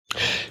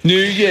New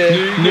year,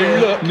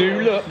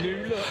 new look.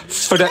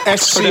 For the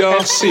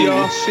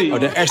SCRC or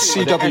the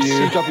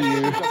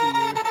SCW.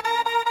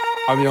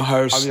 I'm your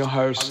host.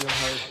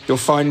 You'll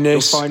find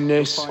this on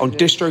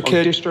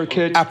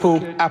DistroKid,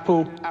 Apple,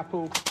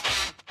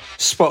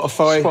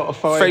 Spotify,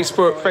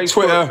 Facebook,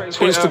 Twitter,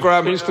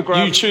 Instagram,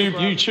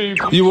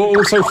 YouTube. You will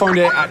also find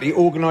it at the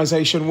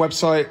organisation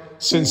website,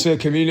 Sincere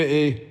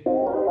Community.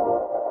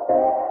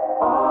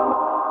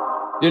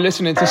 You're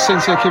listening to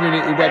Sincere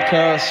Community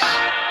Webcasts.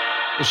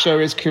 The show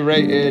is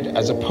curated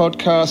as a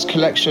podcast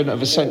collection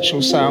of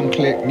essential sound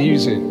clip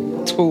music,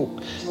 talk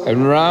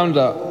and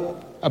roundup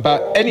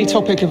about any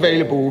topic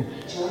available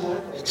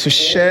to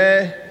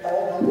share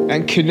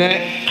and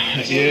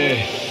connect.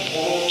 Yeah,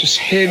 just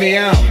hear me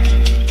out.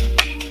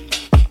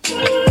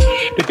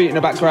 The beat in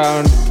the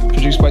background,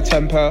 produced by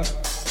Temper.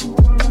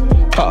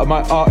 Part of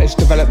my artist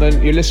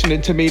development. You're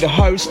listening to me, the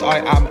host. I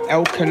am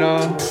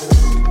Elkana,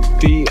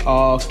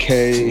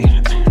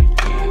 Drkvpr.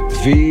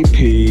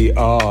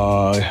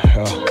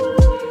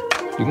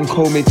 You can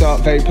call me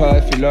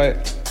Drkvpr if you like.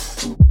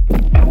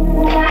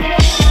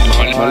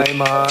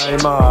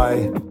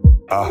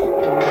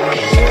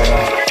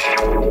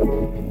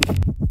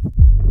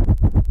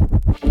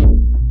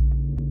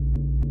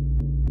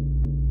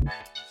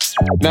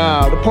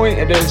 Now, the point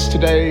of this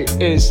today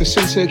is the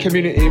Sincere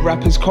Community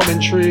Rappers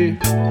Commentary.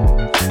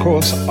 Of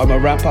course, I'm a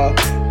rapper.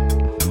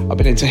 I've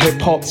been into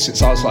hip-hop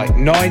since I was like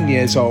 9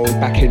 years old,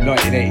 back in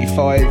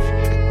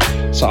 1985.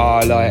 So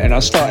I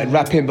started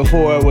rapping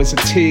before I was a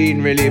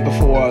teen, really,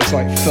 before I was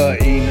like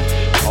 13.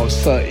 I was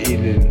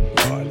 13 in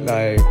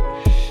like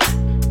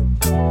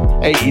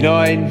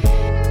 89,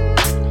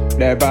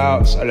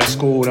 thereabouts. I left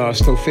school when I was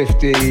still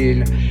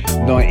 15,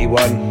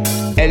 91.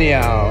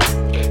 Anyhow,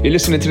 you're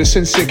listening to the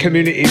Sincere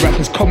Community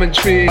Rappers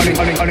Commentary,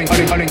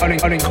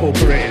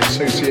 unincorporated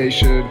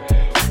association.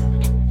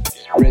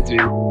 Ready.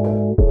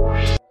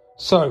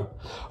 So,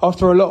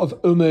 after a lot of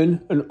and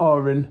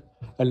ahhing,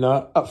 and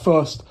at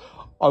first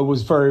I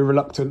was very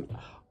reluctant.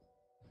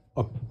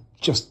 I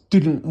just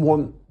didn't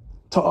want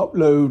to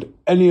upload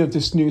any of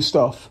this new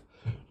stuff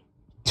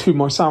to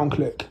my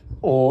SoundClick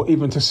or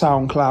even to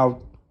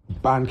SoundCloud,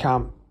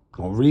 Bandcamp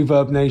or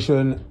Reverb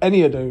Nation,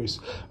 any of those,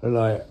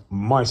 like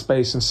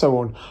MySpace and so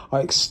on.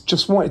 I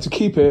just wanted to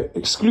keep it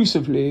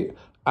exclusively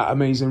at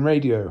Amazing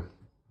Radio.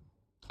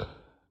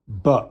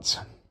 But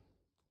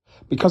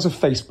because of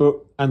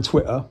Facebook and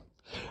Twitter,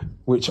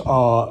 which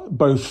are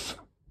both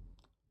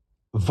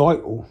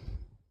vital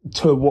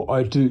to what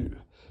I do,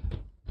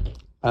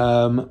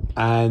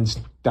 and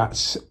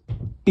that's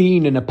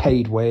been in a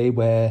paid way,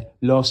 where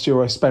last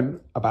year I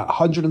spent about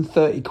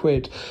 130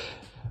 quid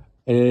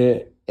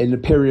in the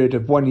period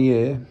of 1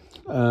 year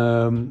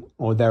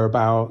or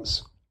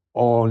thereabouts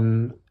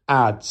on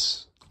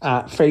ads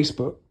at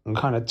Facebook, and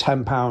kind of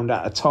 £10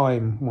 at a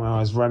time when I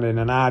was running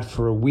an ad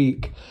for a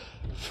week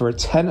for a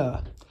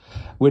tenner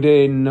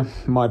within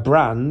my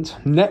brand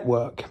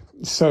network.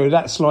 So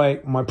that's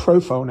like my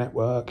profile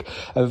network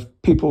of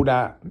people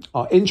that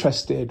are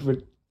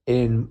interested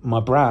in my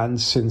brand,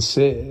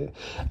 Sincere,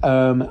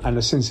 and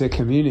the Sincere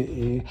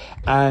Community,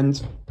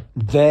 and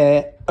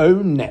their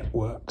own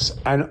networks.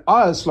 And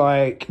I was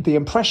like, the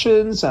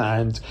impressions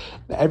and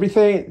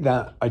everything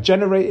that I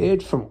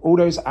generated from all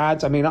those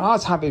ads, I mean, I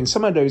was having,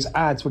 some of those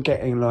ads were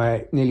getting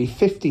like nearly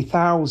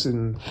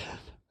 50,000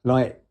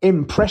 like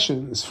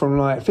impressions from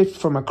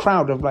a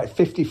crowd of like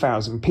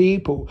 50,000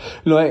 people,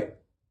 like.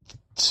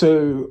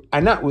 So,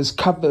 and that was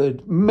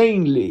covered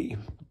mainly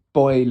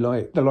by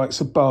like the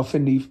likes of Bath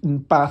and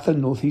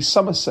North East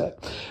Somerset,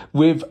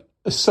 with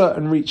a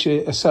certain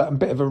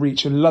bit of a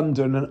reach in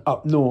London and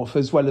up north,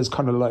 as well as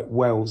kind of like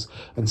Wales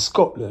and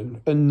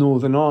Scotland and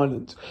Northern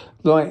Ireland.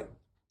 Like,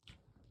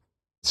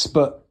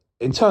 but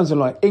in terms of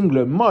like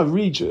England, my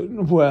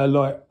region where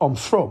like I'm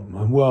from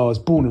and where I was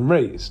born and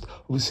raised,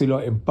 obviously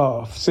like in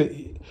Bath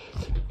City,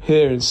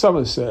 here in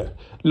Somerset,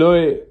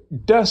 like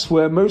that's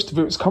where most of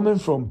it was coming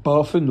from,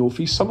 Bath and North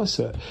East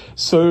Somerset.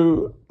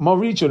 So my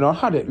region, I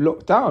had it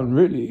locked down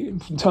really in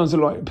terms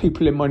of like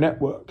people in my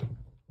network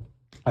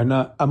and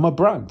my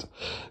brand,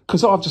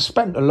 because I've just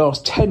spent the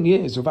last 10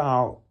 years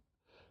without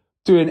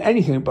doing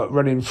anything but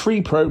running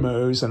free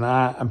promos and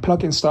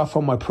plugging stuff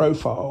on my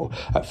profile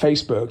at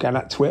Facebook and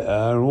at Twitter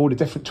and all the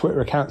different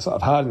Twitter accounts that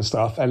I've had and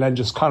stuff, and then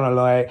just kind of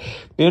like,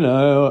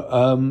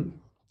 and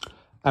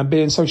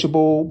being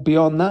sociable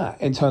beyond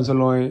that in terms of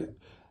like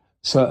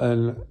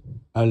certain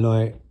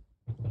like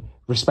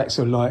respects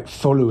of like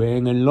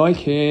following and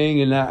liking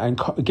and that, and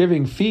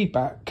giving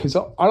feedback, because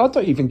I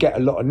don't even get a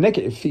lot of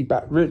negative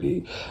feedback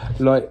really,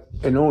 like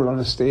in all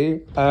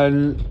honesty,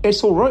 and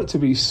it's all right to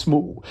be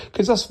small,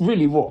 because that's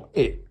really what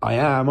I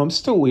am. I'm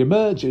still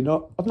emerging.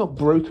 I've not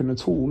broken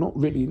at all, not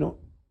really, not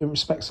in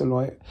respects of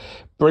like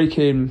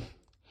breaking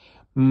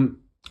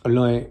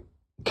like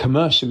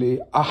commercially.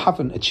 I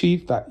haven't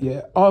achieved that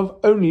yet. I've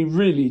only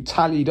really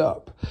tallied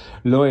up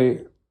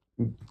like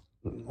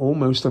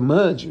almost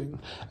emerging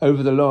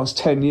over the last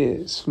 10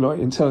 years, like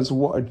in terms of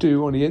what I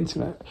do on the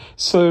internet.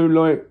 So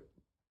like,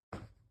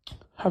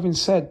 having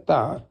said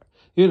that,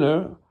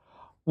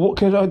 what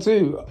could I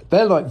do?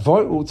 They're like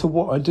vital to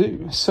what I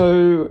do.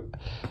 So,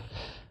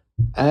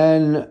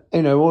 and,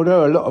 you know,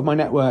 although a lot of my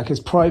network is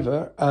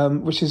private,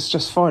 which is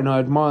just fine. I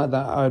admire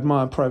that. I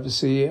admire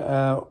privacy,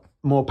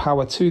 more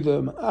power to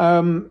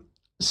them.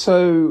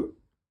 So,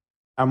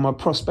 and my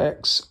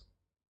prospects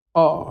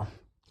are,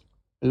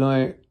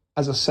 like,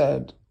 as I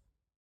said,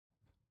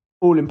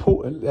 all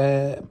important.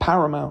 They're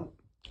paramount.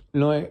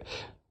 Like,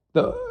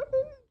 they're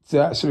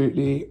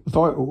absolutely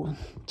vital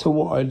to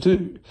what I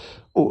do,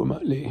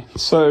 ultimately.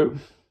 So,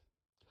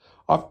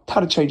 I've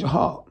had a change of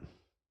heart.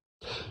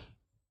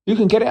 You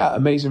can get it at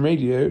Amazing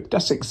Radio.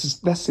 That's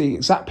the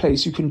exact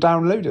place you can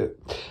download it.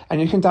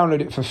 And you can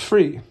download it for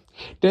free.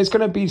 There's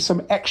going to be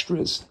some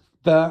extras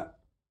that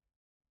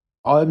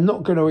I'm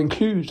not going to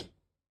include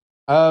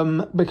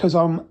because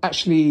I'm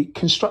actually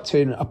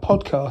constructing a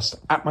podcast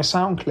at my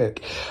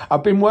SoundClick.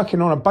 I've been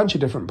working on a bunch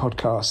of different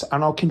podcasts,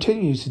 and I'll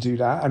continue to do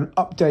that and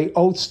update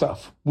old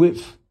stuff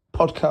with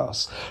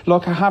podcasts,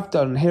 like I have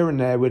done here and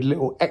there with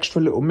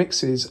extra little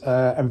mixes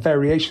and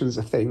variations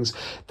of things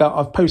that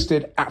I've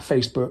posted at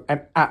Facebook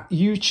and at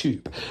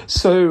YouTube.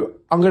 So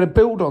I'm going to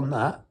build on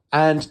that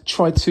and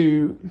try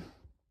to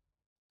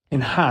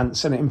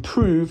enhance and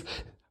improve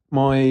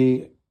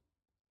my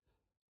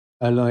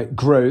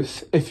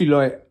growth, if you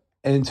like,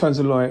 in terms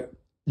of like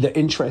the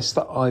interest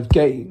that I've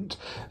gained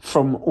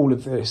from all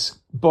of this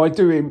by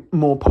doing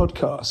more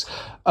podcasts.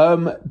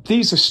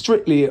 These are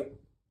strictly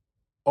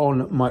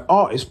on my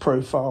artist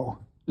profile,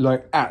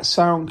 like at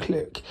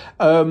SoundClick.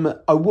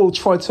 I will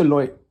try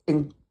to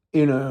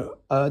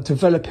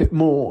develop it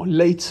more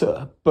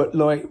later, but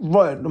like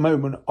right at the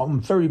moment,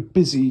 I'm very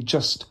busy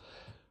just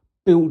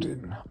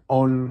building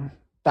on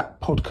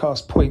that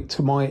podcast point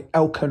to my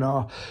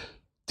Elkana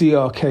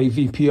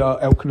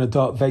Drkvpr, Elkana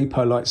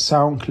Drkvpr, like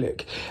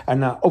SoundClick.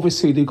 And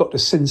obviously they've got the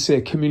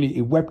Sincere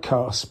Community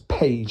Webcast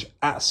page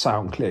at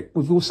SoundClick.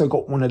 We've also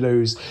got one of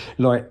those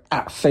like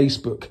at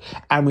Facebook,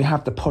 and we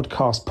have the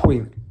podcast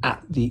point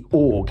at the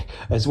org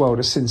as well,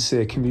 the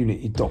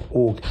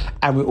sincerecommunity.org.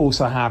 And we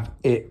also have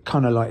it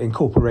kind of like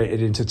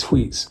incorporated into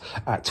tweets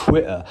at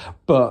Twitter.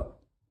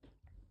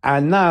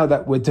 And now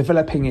that we're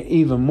developing it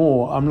even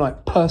more, I'm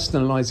like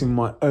personalizing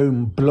my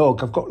own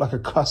blog. I've got like a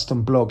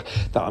custom blog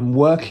that I'm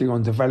working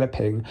on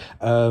developing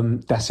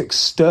that's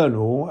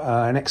external,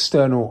 an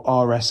external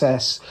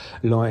RSS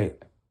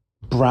like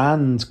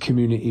brand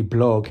community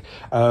blog.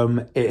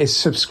 It is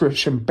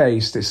subscription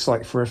based. It's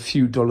like for a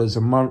few dollars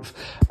a month.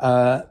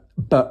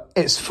 But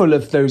it's full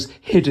of those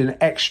hidden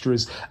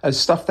extras and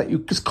stuff that you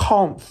just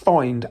can't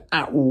find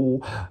at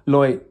all,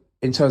 like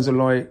in terms of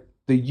like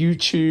the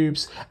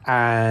YouTubes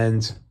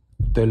and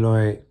the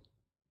like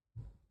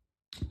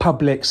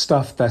public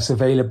stuff that's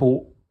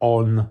available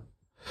on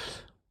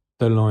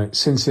the like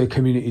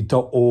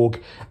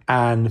sincerecommunity.org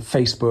and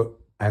Facebook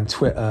and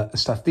Twitter and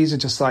stuff. These are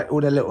just like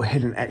all the little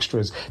hidden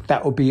extras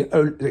that will be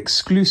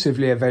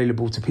exclusively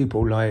available to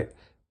people like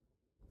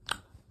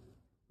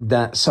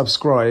that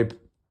subscribe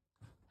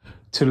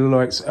to the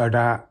likes of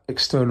that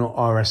external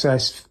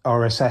RSS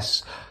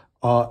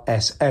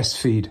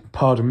feed,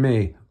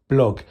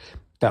 blog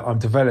that I'm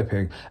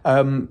developing.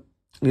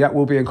 That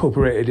will be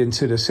incorporated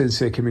into the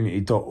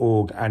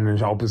sincerecommunity.org,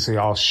 and obviously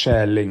I'll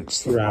share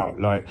links throughout,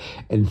 like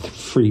in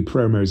free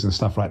promos and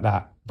stuff like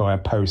that via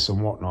posts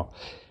and whatnot.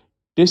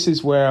 This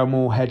is where I'm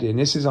all heading.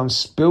 I'm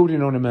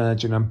building on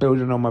Emerging, I'm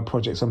building on my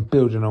projects, I'm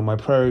building on my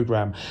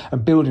program,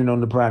 I'm building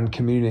on the brand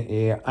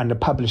community and the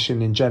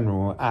publishing in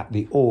general at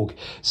the org.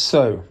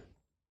 So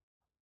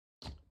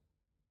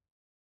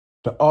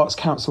the Arts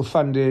Council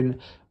funding,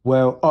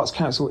 well, Arts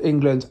Council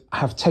England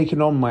have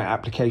taken on my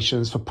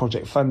applications for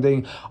project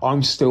funding.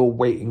 I'm still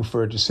waiting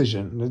for a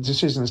decision. The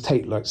decisions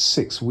take like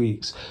 6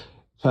 weeks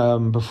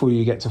before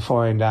you get to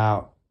find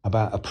out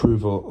about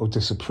approval or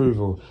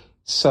disapproval.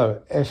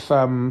 So if,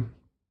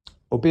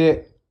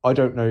 albeit I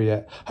don't know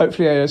yet,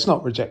 hopefully it's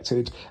not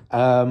rejected.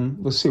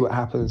 We'll see what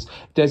happens.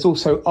 There's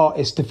also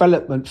artist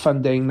development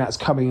funding that's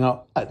coming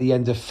up at the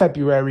end of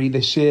February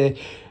this year.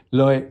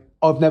 Like,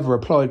 I've never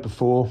applied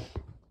before.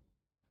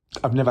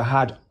 I've never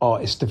had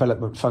artist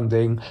development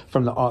funding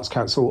from the Arts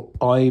Council.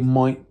 I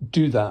might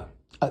do that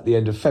at the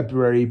end of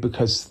February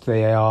because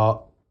they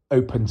are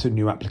open to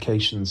new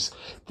applications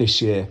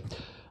this year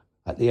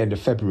at the end of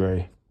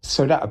February.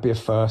 So that would be a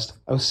first.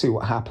 I'll see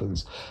what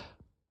happens.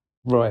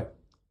 Right.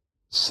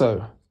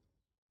 So,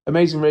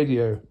 Amazing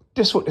Radio.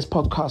 This is what this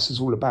podcast is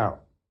all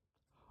about.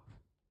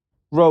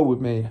 Roll with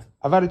me.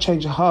 I've had a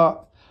change of heart.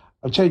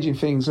 I'm changing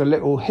things a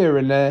little here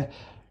and there.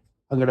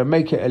 I'm going to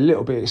make it a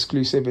little bit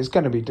exclusive. It's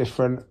going to be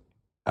different.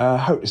 I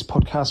hope this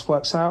podcast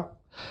works out.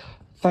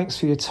 Thanks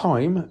for your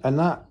time and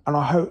I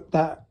hope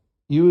that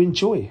you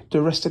enjoy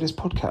the rest of this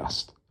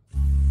podcast.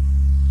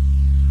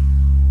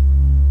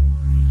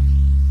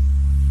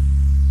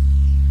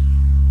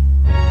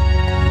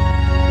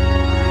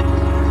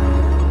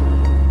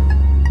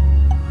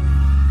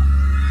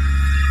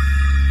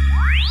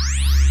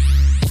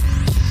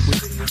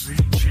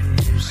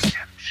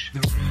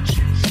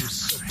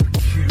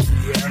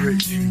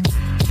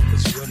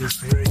 As well as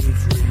bravery,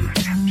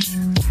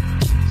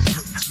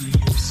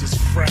 use is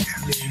fragile.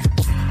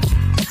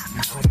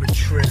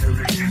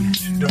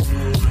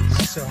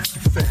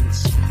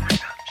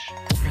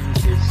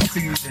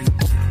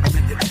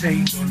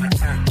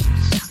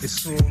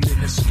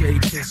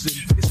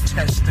 escapism is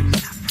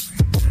testament.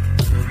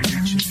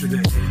 Reaching for the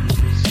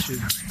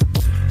illusion.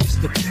 It's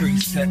the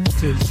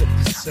preceptors of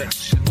the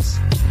sections,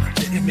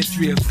 the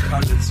imagery of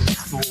colours and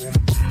form.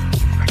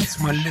 It's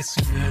my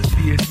listeners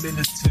being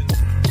militant,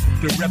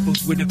 the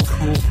rebels with a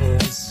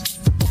cause,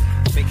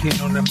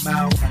 making on the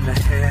mouth and the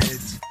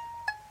head.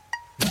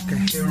 Like a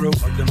hero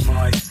of the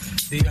might,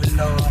 the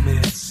alarm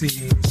it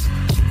seems.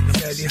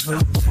 Fairly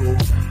hopeful,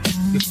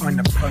 you find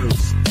a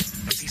post.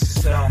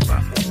 It's sound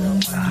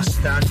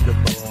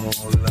understandable.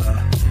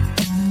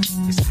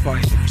 It's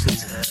fighting to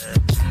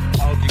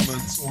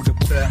arguments all the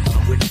better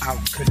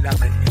without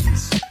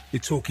calamities.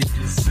 You're talking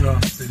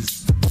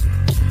disasters,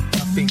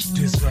 nothing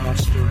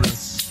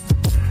disastrous.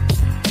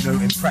 No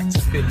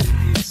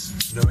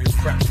impracticabilities, no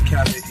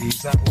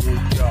impracticalities at all,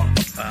 y'all.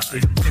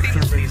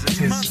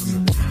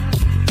 Indifferentism,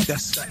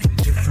 that's that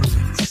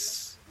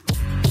indifference.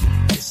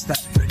 It's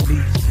that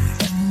belief,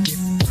 that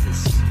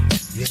difference.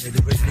 Yeah,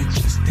 the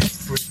religious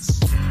difference.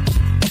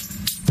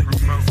 The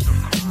remote of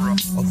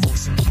corrupt, of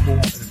what's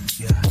important,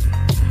 yeah.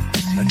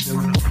 And no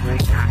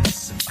greatness.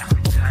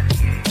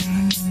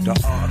 The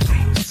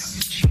articles,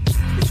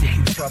 the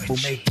making trouble,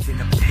 making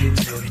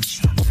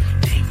opinions.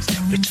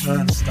 The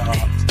turn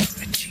starts.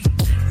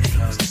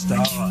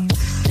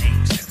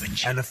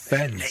 An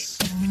offence.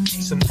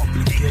 Some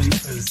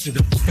obligators to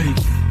the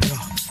faith.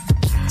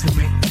 To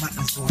make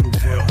matters all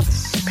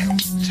worse.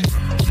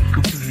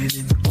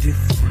 Being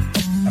indifferent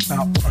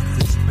about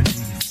others'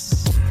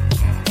 beliefs.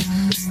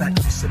 It's that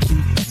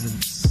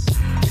disobedience.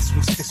 It's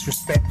what's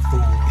disrespectful.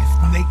 If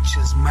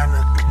nature's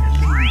manner can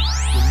lead,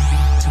 will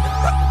lead to the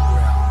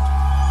battleground.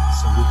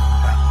 So we come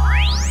back.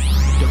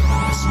 Don't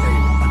understay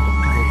or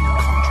underplay the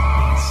country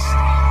beast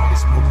of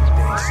this modern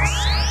day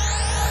society.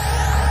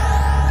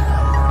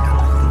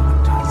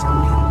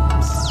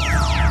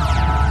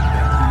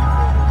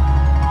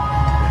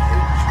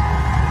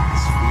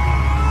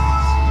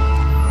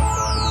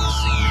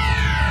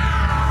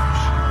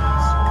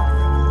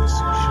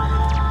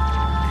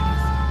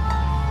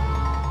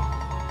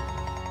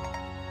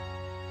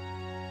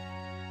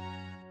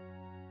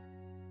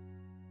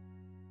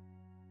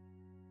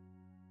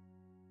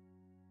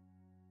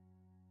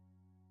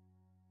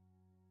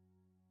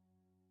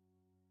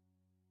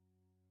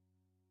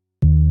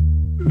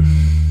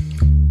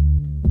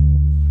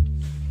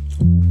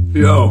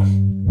 Yo,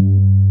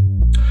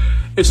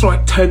 it's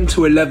like 10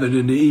 to 11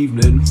 in the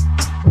evening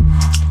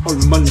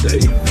on Monday.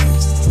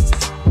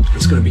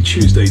 It's going to be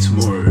Tuesday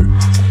tomorrow.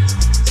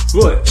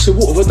 Right, so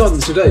what have I done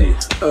today?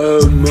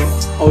 I've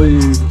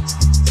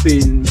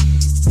been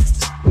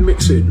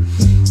mixing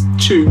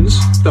tunes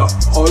that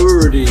I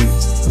already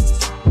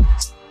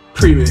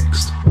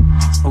pre-mixed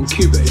on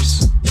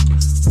Cubase,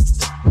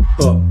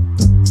 but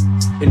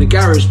in the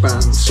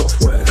GarageBand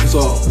software, because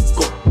I've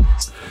got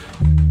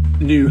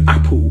new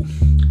Apple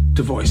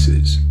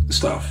devices and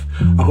stuff.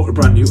 I got a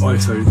brand new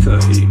iPhone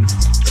 13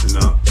 and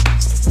that.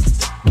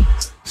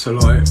 So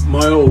like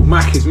my old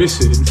Mac is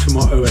missing for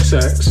my OS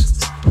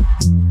X.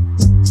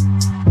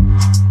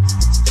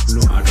 I've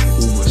not had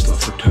all my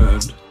stuff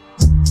returned.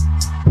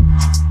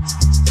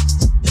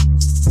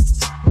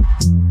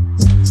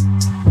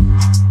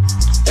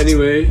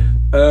 Anyway,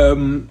 the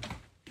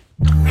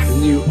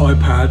new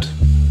iPad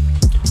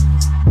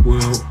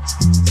will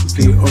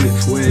be on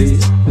its way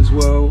as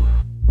well.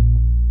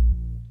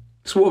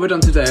 So what have I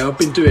done today? I've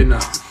been doing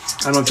that,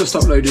 and I've just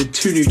uploaded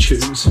 2 new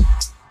tunes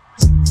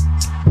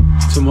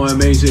to my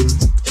amazing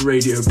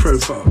radio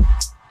profile.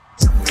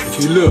 If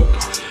you look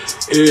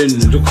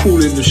in the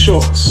Calling the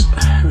Shots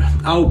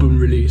album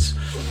release,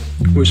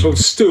 which I'm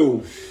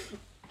still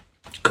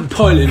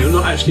compiling, I'm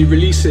not actually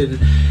releasing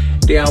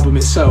the album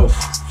itself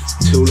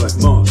till like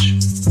March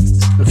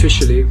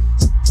officially.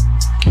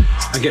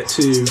 I get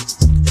to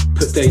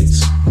put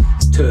dates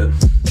to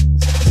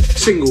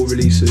single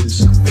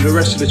releases, and the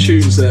rest of the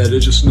tunes there, they're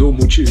just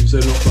normal tunes,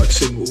 they're not like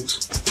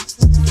singles.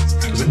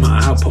 Doesn't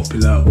matter how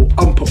popular or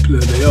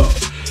unpopular they are,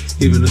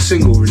 even the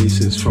single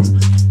releases from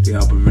the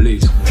album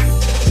release.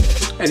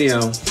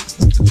 Anyhow,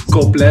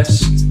 God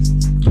bless,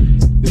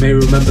 you may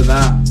remember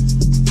that.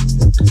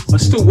 I'm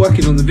still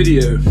working on the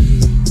video.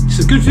 It's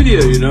a good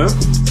video, you know.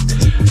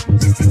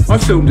 I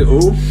filmed it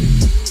all.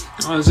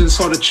 I was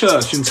inside a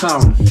church in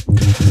town,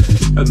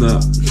 and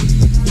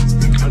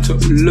I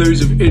took loads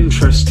of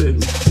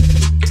interesting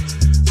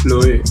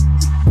like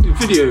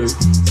video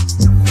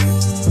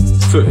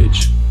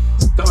footage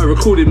that I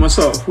recorded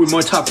myself with my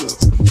tablet.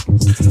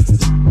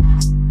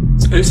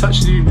 And it's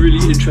actually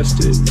really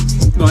interesting,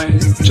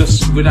 like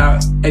just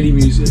without any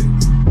music.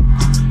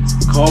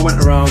 I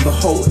went around the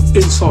whole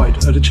inside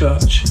of the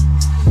church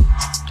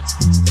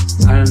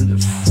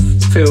and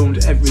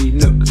filmed every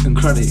nook and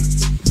cranny.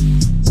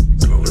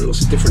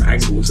 Lots of different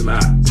angles and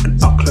that,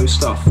 and up close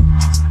stuff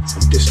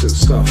and distance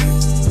stuff,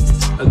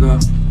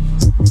 and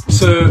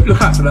so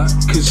look out for that,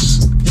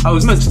 because I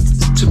was meant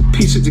to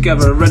piece it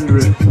together and render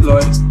it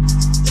like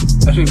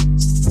I think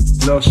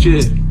last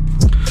year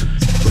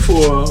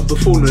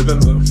before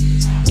November.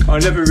 I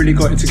never really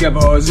got it together.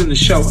 I was in the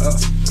shelter,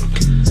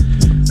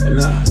 and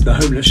the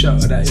homeless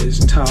shelter that is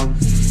in town,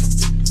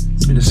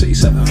 in a city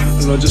centre,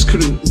 and I just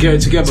couldn't get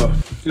it together.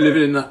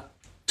 Living in that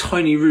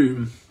tiny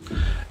room,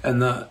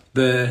 and that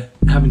they're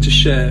having to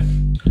share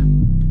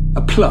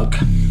a plug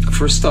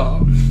for a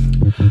start,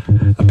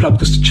 a plug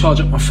just to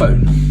charge up my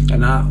phone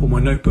and that, or my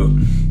notebook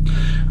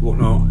and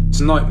whatnot. It's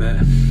a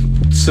nightmare.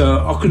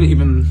 So I couldn't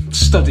even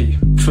study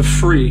for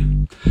free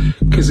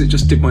because it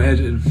just did my head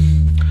in.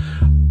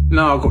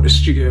 Now I've got this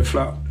studio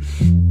flat,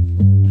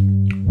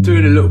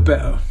 doing a little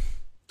better.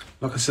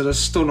 Like I said, I've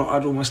still not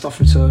had all my stuff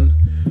returned,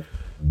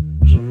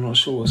 so I'm not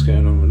sure what's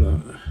going on with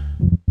that.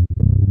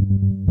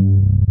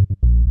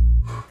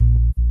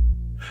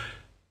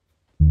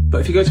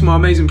 But if you go to my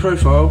amazing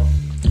profile,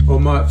 or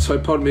my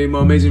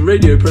amazing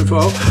radio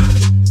profile,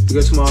 if you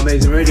go to my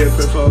amazing radio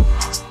profile,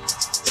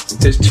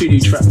 there's 2 new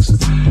tracks.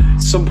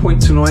 At some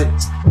point tonight,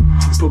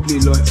 probably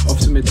like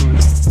after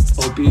midnight,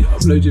 I'll be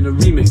uploading a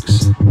remix.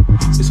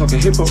 It's like a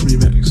hip hop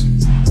remix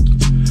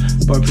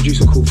by a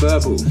producer called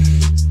Verbal,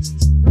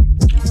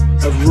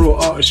 of raw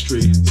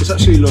artistry. It's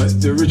actually like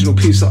the original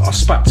piece that I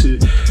spat to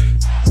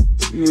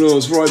when I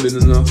was rhyming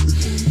and that,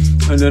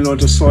 and then I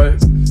just like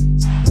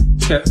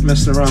kept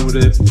messing around with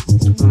it,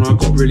 and I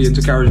got really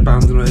into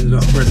GarageBand, and I ended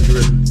up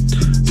rendering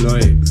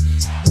like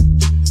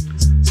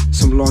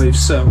some live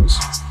cells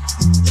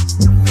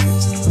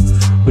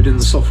within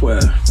the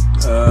software,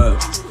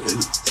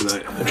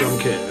 like a drum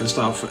kit and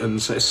stuff,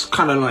 and so it's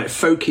kind of like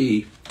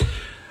folky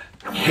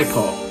hip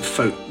hop,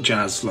 folk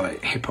jazz,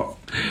 like hip hop.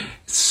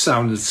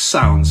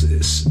 Sounds.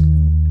 It's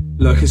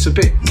like it's a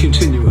bit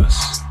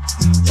continuous,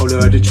 although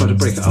I did try to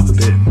break it up a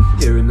bit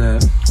here and there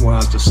while I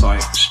was just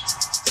like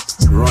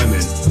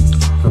rhyming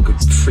for a good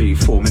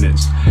 3-4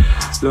 minutes.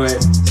 Like,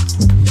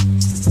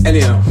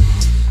 anyhow,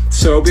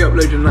 so I'll be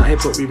uploading that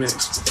hip hop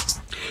remix.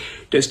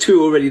 There's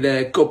 2 already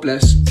there, God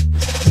bless.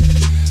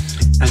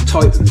 And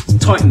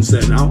Titan's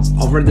there now.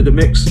 I've rendered a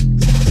mix.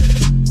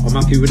 I'm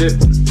happy with it.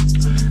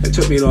 It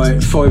took me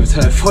like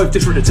 5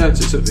 different attempts.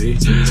 It took me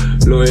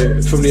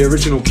like from the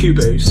original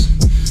Cubase,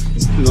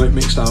 like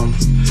mix down,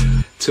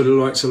 to the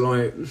likes of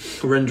like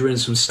rendering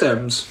some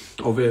stems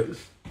of it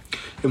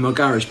in my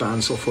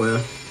GarageBand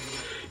software.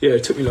 Yeah,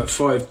 it took me like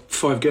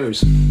five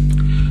goes.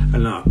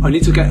 And I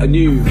need to get a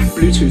new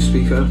Bluetooth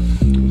speaker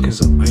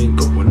because I ain't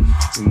got one.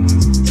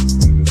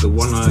 The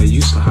one I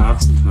used to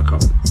have, like a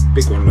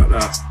big one like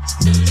that,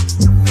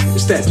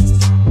 it's dead.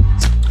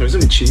 It was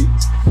only cheap,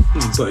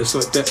 but it's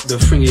like the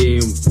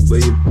thingy where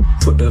you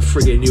put the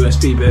friggin'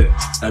 USB bit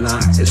and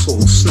it's all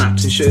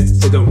snapped and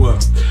shit. It don't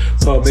work.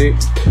 Pardon me.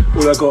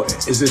 All I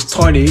got is this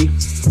tiny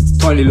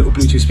little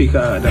Bluetooth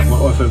speaker that my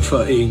iPhone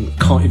 13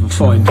 can't even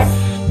find.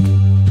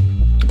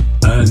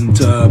 And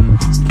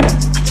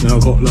now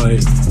I've got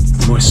like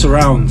my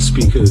surround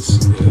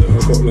speakers.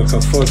 I've got like a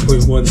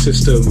 5.1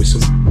 system with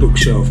some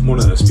bookshelf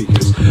monitor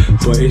speakers,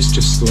 but it's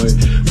just like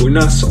when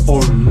that's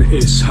on,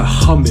 it's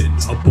humming.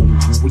 Do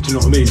you know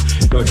what I mean?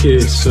 Like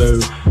it is. So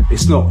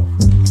it's not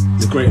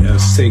the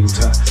greatest thing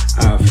to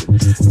have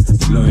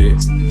like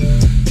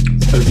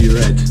over your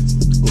head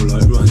or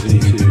like right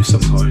underneath you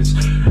sometimes.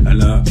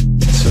 And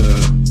so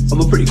I'm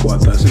a pretty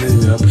quiet person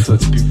anyway. I prefer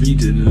to be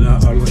reading, and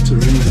I like to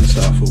read and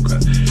stuff.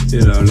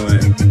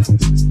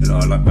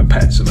 I like my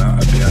pets, and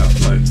I'd be out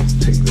like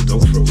taking the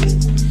dog for a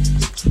walk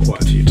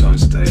quite a few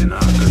times a day, and I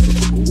go for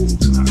couple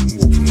walks and I can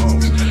walk for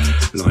miles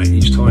like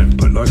each time.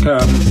 But like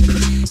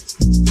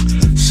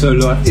so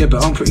like yeah,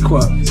 but I'm pretty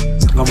quiet.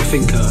 I'm a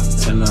thinker,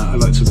 and I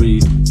like to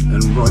read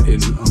and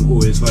writing. I'm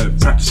always like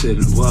practicing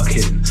and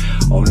working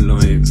on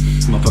like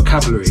my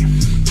vocabulary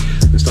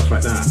and stuff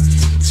like that.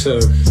 So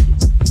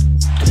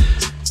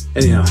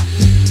anyhow,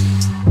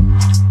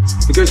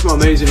 if you go to my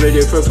amazing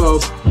radio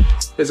profile,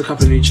 there's a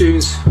couple of new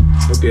tunes.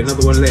 There'll be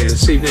another one later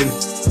this evening.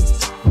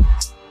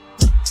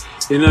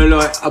 You know,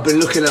 like I've been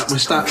looking at my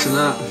stats and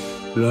that.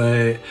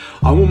 Like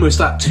I'm almost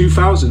at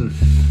 2,000.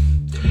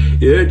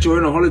 Yeah,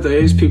 during the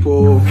holidays,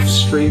 people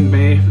stream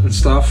me and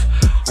stuff.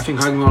 I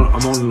think I'm on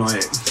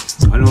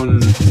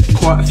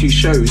quite a few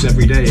shows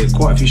every day.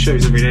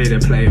 They're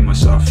playing my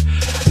stuff.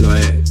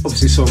 Like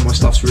obviously some of my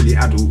stuff's really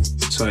adult,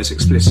 so it's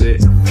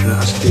explicit, and it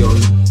has to be on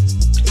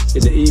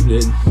in the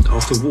evening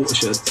after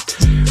Watershed.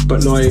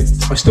 But like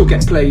I still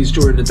get plays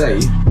during the day,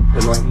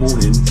 at like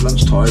morning,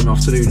 lunchtime,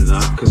 afternoon and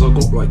that, because I've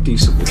got like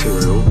decent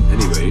material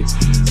anyway,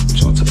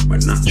 which I'll take my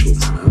natural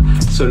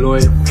manner. So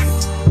like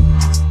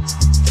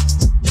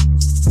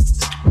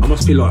I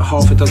must be like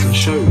half a dozen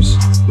shows,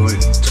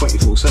 like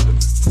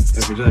 24/7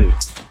 every day.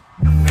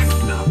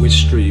 Now with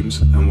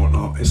streams and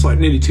whatnot, it's like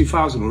nearly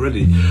 2,000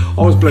 already.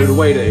 I was blown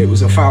away that it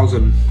was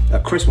 1,000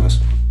 at Christmas.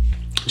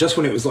 Just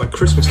when it was like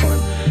Christmas time,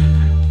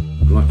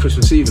 like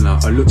Christmas Eve and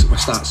that, I looked at my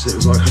stats, it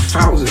was like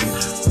 1,000.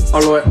 I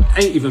like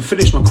ain't even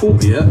finished my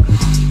quarter yet.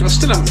 I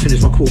still haven't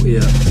finished my quarter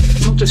yet.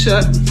 Not just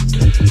yet.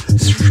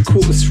 It's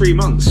quarter 3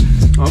 months.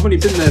 I've only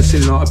been there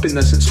since I've been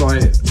there since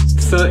like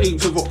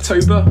 13th of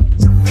October.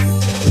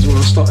 Is when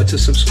I started to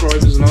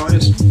subscribe as an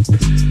artist.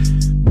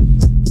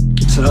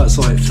 So that's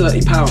like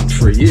 £30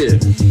 for a year.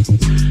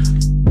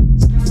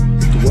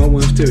 Well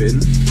worth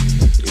doing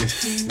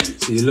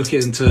if you're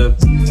looking to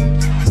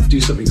do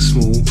something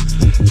small.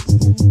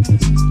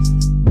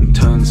 In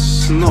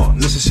terms, not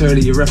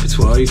necessarily your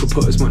repertoire. You can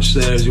put as much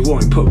there as you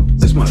want. You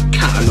put as much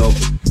catalogue,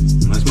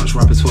 as much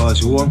repertoire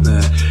as you want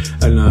there,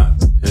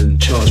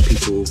 and charge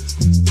people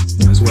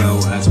as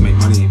well as make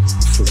money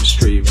from the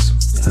streams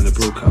and the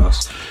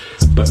broadcast.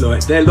 But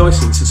like their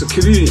license is a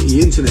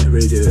community internet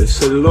radio,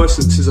 so the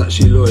license is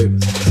actually like,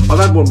 I've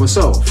had one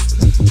myself,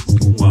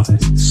 well,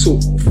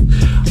 sort of.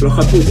 Like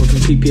I bought one from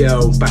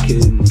PPL back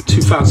in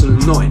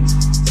 2009.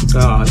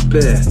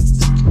 Bear.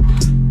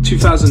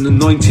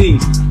 2019.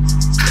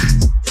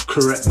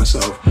 Correct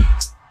myself.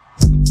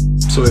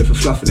 Sorry for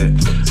fluffing it.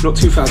 Not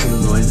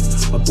 2009.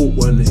 I bought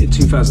one in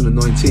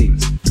 2019.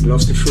 It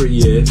lasted for a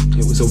year.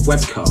 It was a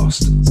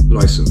Webcast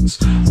license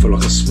for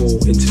like a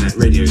small internet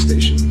radio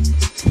station.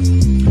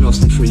 It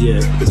lasted for a year.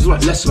 It was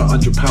like less than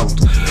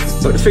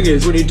 £100. But the thing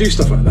is, when you do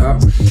stuff like that,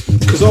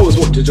 because I always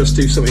wanted to just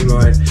do something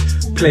like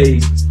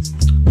play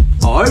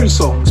our own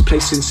songs, play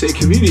sincere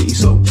community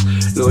songs,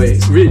 like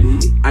really,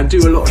 and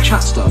do a lot of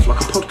chat stuff like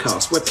a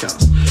podcast,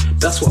 webcast.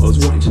 That's what I was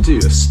wanting to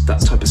do,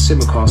 that type of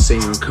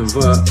simulcasting and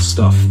convert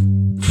stuff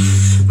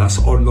that's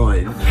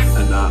online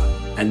and that,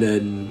 and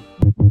then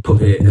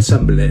put it,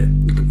 assemble it,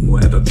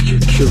 whatever,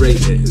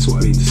 curate it is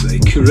what I mean to say,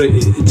 curate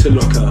it into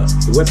like a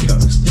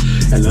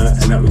webcast, and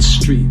that would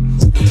stream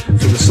from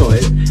the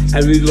site,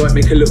 and we'd like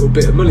make a little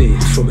bit of money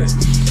from it.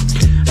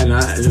 And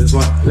it was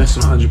like less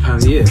than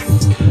 £100 a year.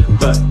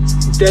 But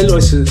their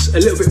license, a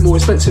little bit more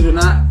expensive than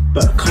that,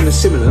 but kind of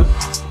similar,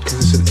 because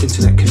it's an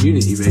internet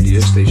community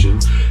radio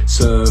station.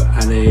 So,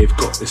 and they've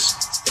got this,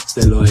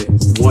 they're like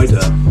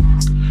wider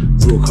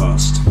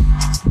broadcast,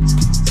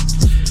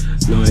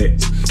 like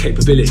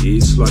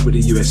capabilities, like with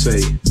the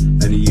USA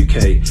and the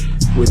UK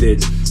within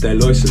their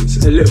license.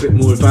 A little bit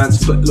more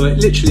advanced, but like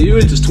literally you're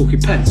just talking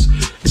pence.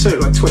 It's only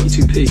like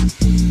 22p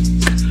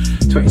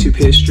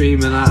a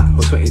stream and that,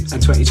 or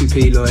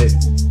 22p like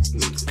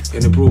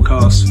in a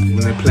broadcast when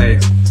they play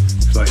it,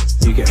 like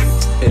you get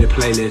in a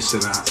playlist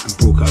and that and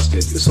broadcast it.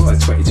 It's like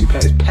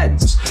 22p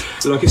pence.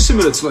 Like it's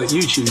similar to like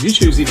YouTube.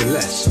 YouTube's even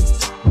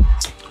less.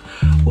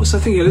 What's I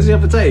thinking? The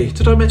other day,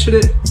 did I mention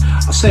it?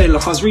 I say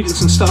like I was reading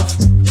some stuff.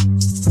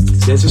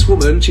 There's this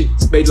woman, she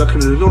made like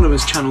an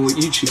anonymous channel at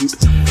YouTube,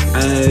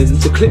 and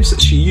the clips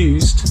that she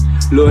used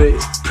like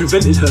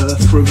prevented her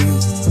from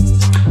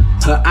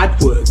her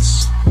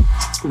AdWords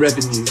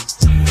revenue.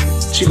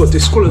 She got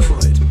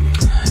disqualified,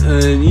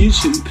 and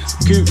YouTube,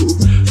 Google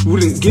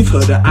wouldn't give her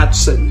the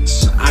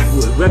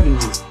AdWord revenue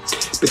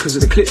because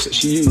of the clips that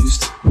she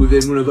used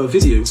within one of her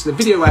videos. The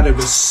video had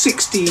over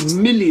 60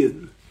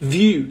 million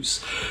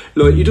views.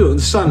 Like, you don't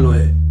understand,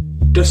 like,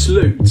 that's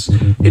loads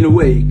in a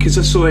way, because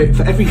that's like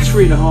for every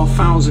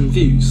 3,500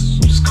 views,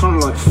 it's kind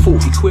of like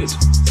 40 quid.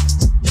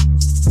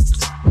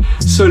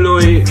 So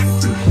like,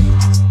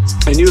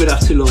 and you would have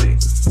to like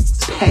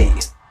pay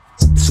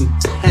some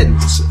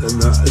pence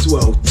and that as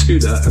well to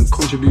that and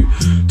contribute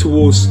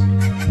towards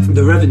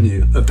the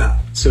revenue of that.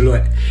 So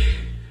like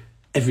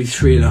every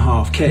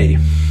 3.5k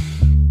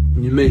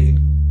you make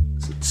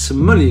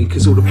some money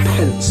because all the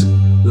pence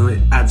like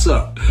adds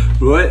up,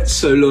 right?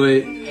 So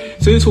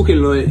you're talking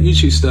like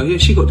YouTube stuff. Yeah,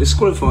 she got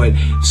disqualified.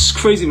 It's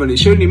crazy money.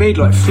 She only made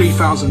like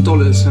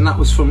 $3,000, and that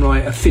was from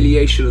like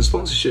affiliation and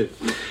sponsorship,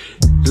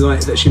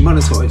 like that she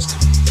monetized.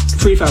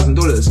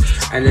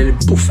 $3,000, and then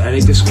poof, and they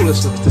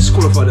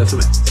disqualified her from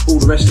it, all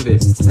the rest of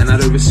it, and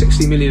had over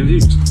 60 million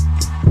views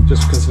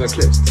just because of her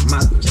clips.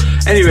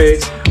 Madness. Anyway,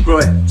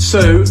 right,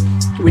 so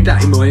with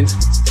that in mind,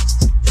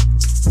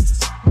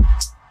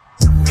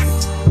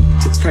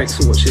 thanks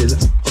for watching.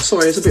 I'm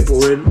sorry it's a bit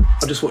boring.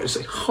 I just wanted to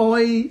say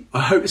hi.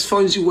 I hope this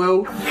finds you well.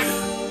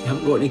 You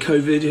haven't got any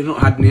COVID, you've not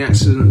had any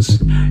accidents,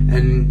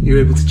 and you're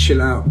able to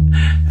chill out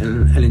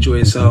and enjoy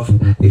yourself.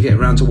 You get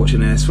around to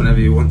watching this whenever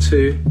you want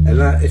to. And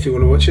that, if you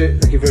want to watch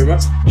it, thank you very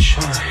much.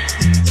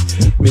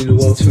 It means the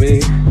world to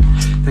me.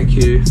 Thank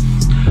you.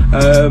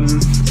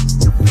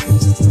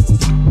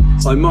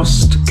 I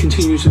must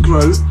continue to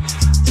grow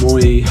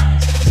my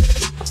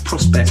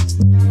prospect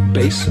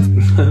base.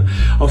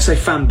 I'll say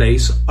fan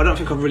base. I don't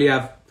think I really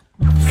have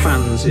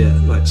fans yet,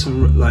 like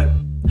some like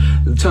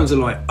in terms of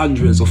like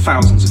hundreds or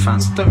thousands of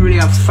fans. I don't really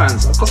have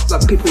fans. I've got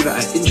like people that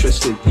are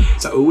interested,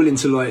 that are willing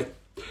to like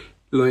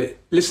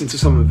listen to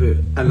some of it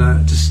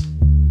and just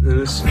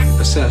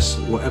assess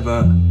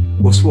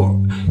what's what.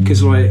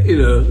 Because like, you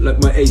know, like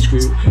my age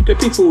group, there are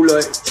people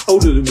like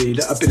older than me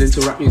that have been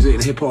into rap music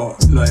and hip hop,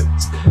 like,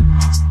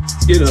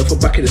 you know, from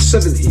back in the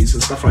 70s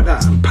and stuff like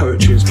that, and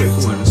poetry and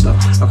spoken word and stuff.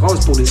 Like, I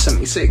was born in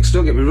 76,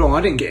 don't get me wrong,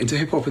 I didn't get into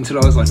hip hop until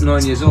I was like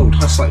 9 years old.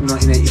 That's like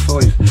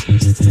 1985.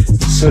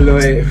 So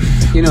like,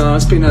 you know,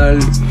 it's been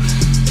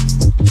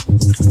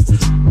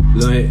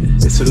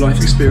it's a life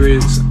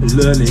experience, a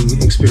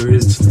learning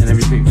experience and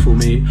everything for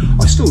me.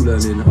 I'm still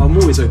learning. I'm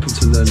always open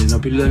to learning. I'll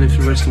be learning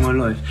for the rest of my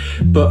life.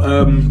 But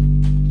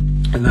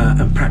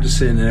and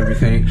practicing and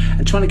everything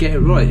and trying to get it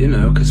right, you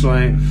know, because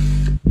like,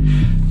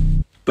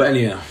 but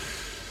anyhow,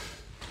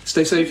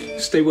 stay safe,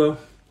 stay well,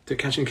 don't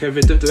catch any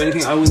COVID, don't do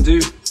anything I wouldn't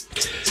do,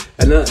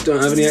 and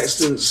don't have any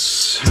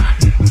accidents.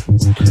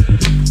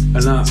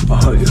 And I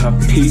hope you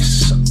have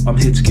peace. I'm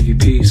here to give you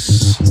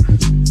peace.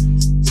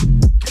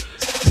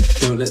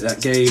 Don't let that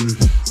game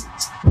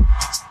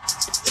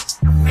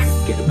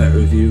get the better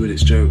of you with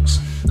its jokes.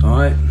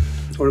 Alright?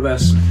 All the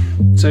best.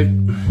 Safe.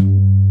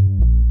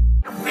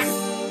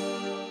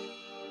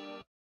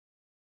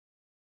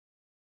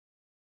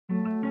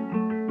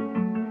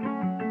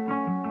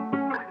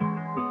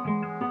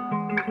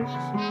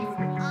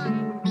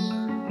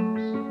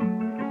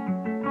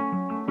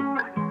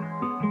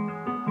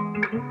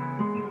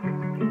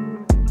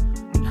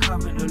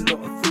 Having a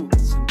lot of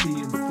thoughts and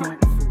being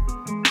thoughtful,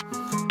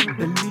 and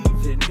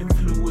believing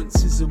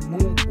influence is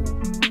immortal.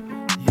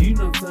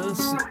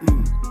 University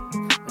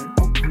and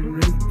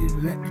operating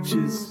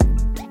lectures,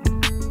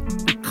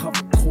 the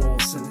cover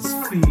course and its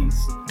fees.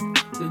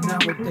 They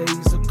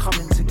nowadays are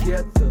coming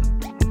together.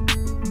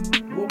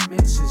 What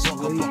makes us the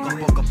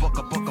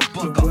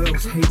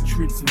world's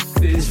hatreds and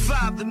fears?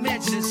 5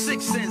 dimensions,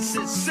 6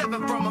 senses,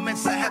 7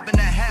 firmaments of heaven and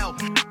hell.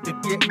 They're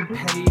getting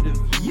paid of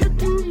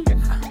yippee.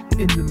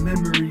 In the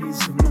memories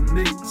of my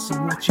mates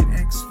and watching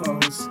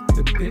X-Files,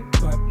 the bit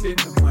by bit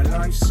of my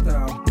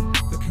lifestyle,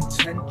 the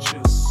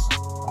contentious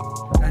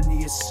and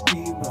the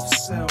esteem of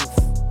self.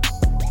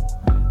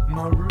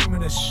 My room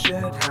in a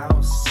shared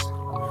house,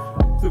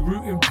 the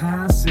route in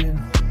passing,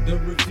 the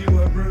review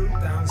I wrote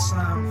down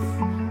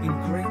south, in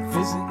great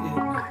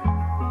visiting,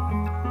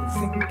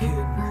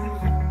 thinking,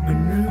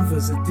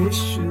 maneuvers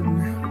addition,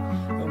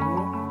 and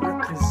what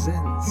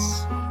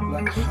represents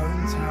like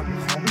hometown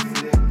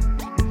conflict.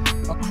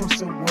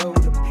 Across a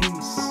world of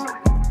peace,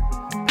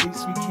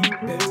 peace we keep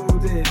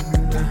building,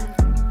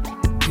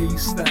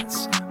 peace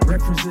that's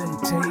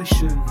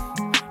representation,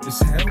 is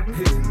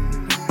helping.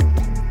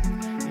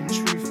 In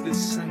truth,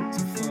 this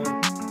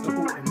sanctified the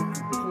ultimate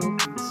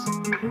importance,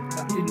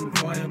 that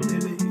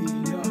inviolability,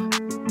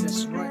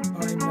 that's right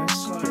by my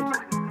side,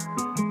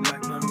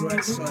 like my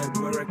right side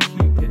where I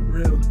keep it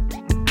real,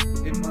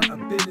 in my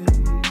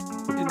ability,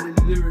 in the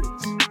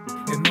lyrics,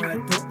 in my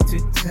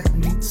adopted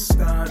technique,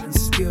 style and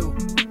skill.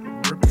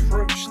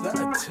 Approach that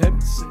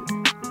attempts it.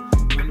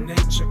 My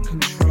nature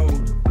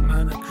controlled,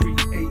 manner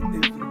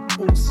creative, and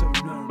also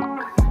known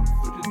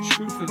for the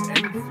truth of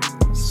anything,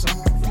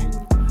 something,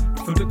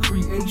 for the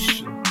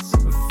creations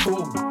of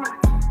form,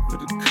 for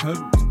the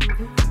code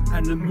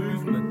and the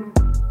movement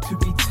to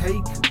be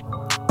taken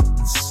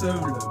in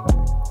solo,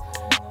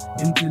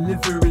 in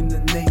delivering the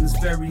name's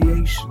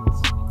variations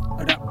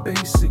of that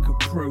basic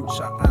approach.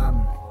 I am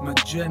my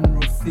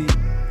general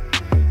theme.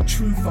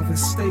 Truth of a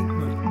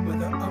statement,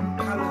 whether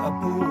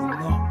unpalatable or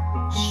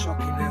not,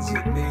 shocking as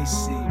it may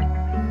seem,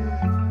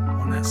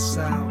 on that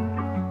sound,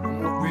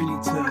 and what really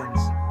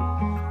turns,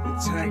 the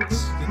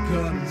tanks, the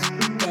guns,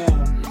 the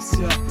bombs,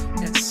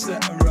 yeah, etc.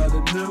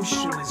 The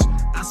notion is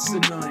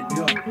asinine,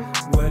 yeah,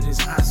 word is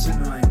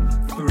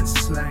asinine, for its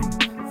slang,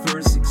 for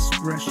its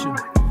expression,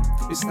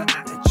 it's the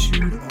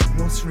attitude of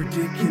what's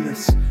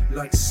ridiculous,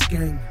 like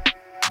skeng,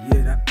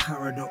 yeah, that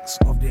paradox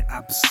of the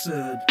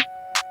absurd,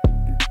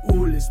 in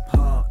all its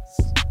parts.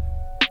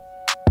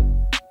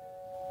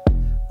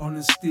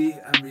 Honesty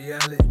and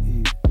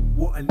reality,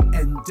 what an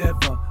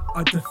endeavour.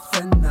 I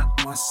defend that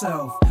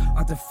myself,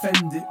 I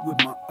defend it with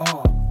my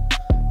art.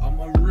 I'm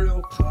a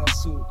real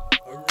parcel,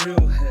 a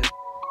real head,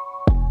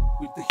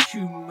 with the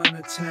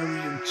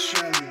humanitarian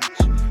challenge.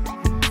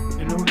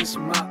 In all this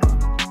matter,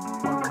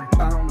 on the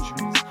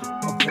boundaries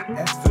of the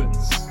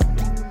efforts,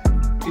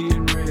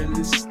 being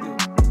realistic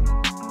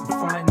and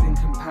finding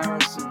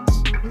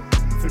comparisons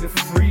for the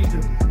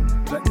freedom,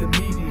 like the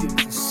mediums,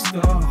 the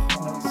stars,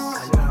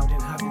 allowed in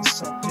having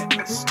subject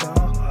like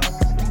stars,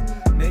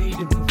 made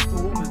in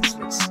performance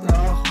like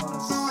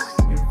stars,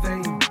 in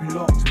vain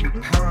blocked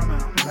with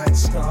paramount like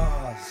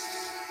stars.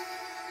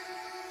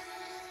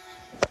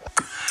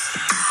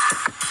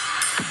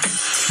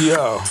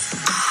 Yo,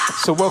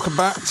 so welcome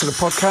back to the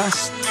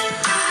podcast.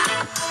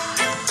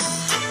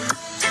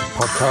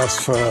 Podcast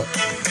for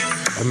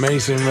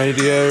Amazing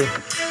Radio,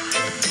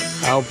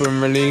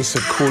 album release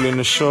of Calling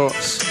the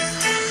Shots,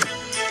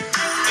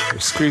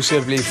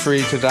 exclusively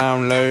free to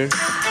download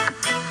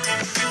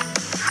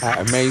at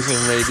Amazing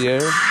Radio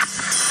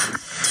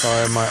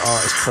via my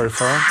artist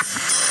profile.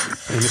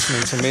 You're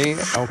listening to me,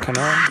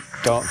 Elkana,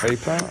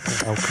 Drkvpr,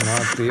 Elkana,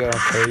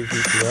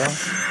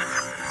 Drkvpr.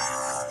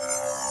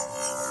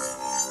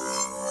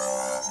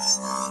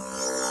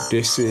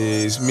 This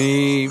is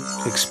me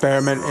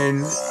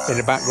experimenting in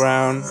the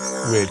background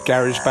with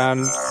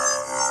GarageBand,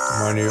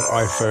 my new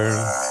iPhone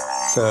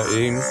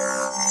 13.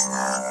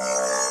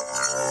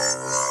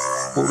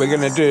 What we're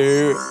going to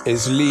do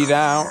is lead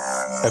out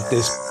of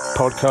this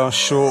podcast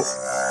short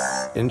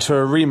into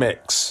a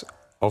remix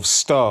of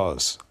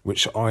Stars,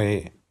 which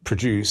I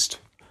produced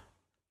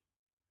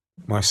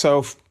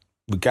myself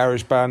with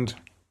GarageBand.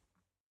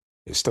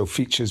 It still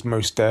features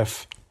Mos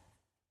Def,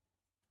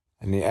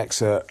 and the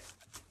excerpt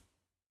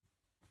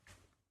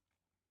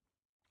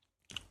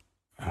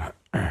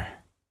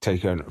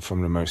taken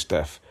from the Mos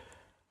Def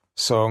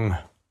song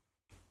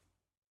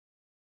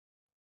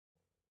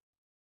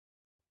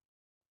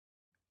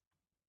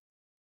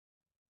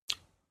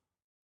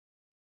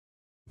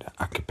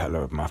the a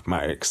cappella of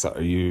mathematics that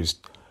I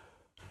used.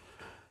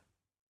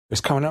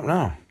 It's coming up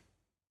now.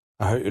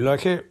 I hope you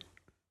like it.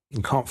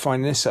 You can't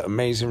find this at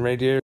Amazing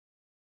Radio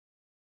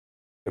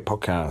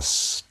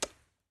Podcast.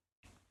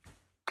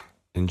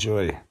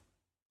 Enjoy.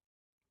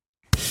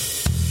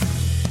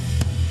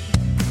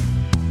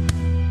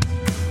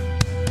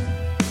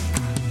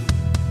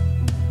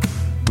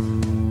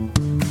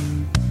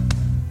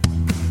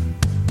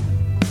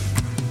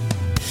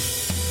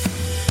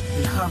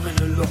 Having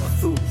a lot of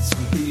thoughts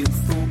and being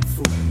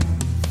thoughtful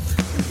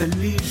and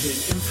believing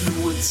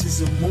influence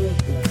is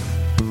immortal.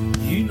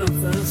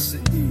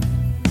 University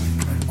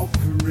and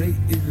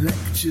operating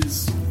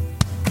lectures,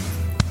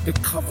 the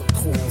cover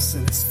course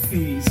and its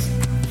fees.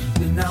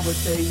 The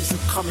nowadays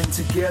are coming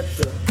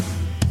together.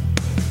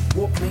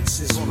 What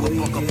makes us way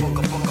here? The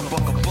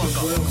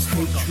world's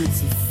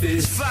hatreds and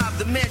fears. 5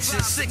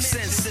 dimensions, 6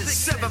 senses,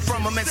 7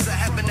 firmaments of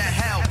heaven and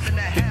hell. The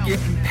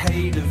getting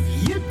paid of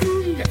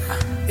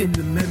yippee in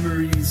the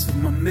memories of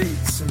my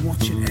mates and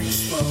watching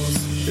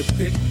X-Files. The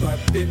bit by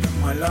bit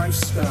of my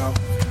lifestyle,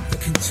 the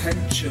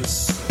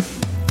contentious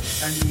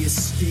and the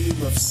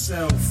esteem of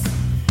self.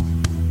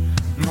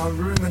 My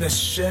room in a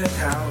shared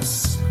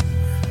house,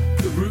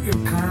 the route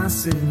in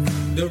passing,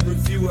 the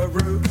review I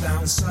wrote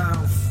down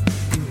south.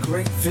 In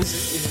great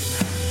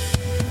visiting,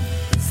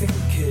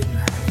 thinking,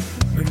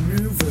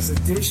 maneuvers,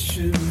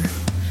 addition,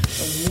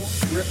 and what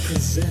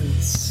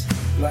represents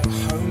like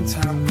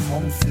hometown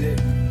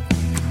conflict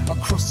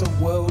across a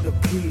world of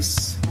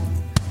peace.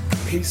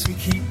 Peace we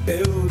keep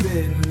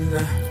building,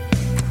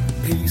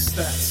 peace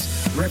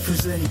that's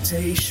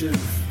representation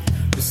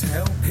is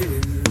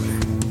helping.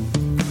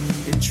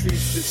 In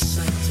truth it's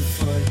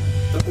sanctified,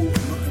 the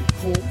ultimate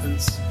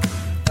importance,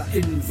 that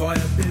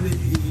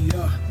inviolability,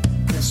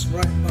 that's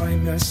right by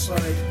my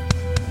side,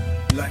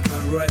 like my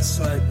right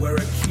side where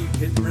I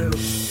keep it real.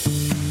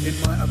 In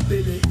my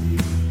ability,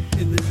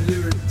 in the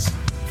lyrics,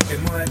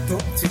 in my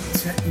adopted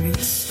technique,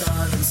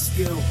 style and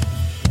skill,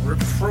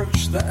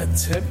 reproach that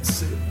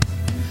attempts it.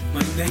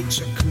 My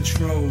nature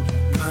controlled,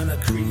 manner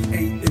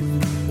created,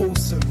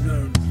 also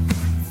known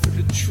for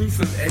the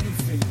truth of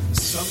anything,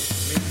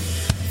 something,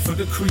 for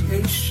the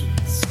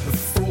creations, the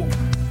form,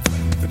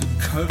 for the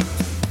code,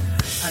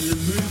 and the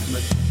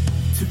movement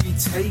to be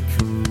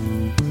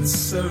taken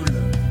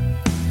solo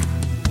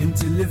in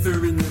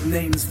delivering the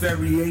name's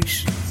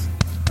variations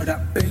of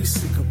that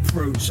basic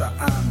approach I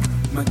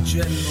am, my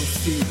general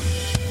theme.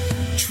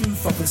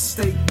 Truth of a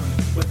statement,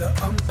 whether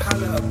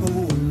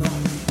unpalatable or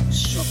not,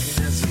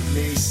 shocking as it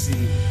may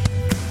seem,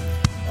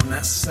 on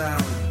that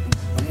sound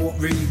and what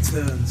really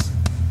turns,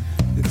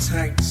 the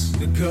tanks,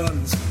 the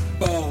guns,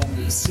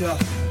 bombs,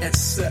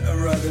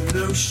 etc. The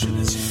notion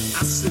is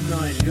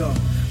asinine,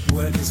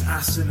 word is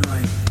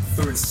asinine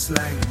for its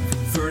slang,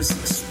 for its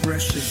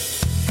expression.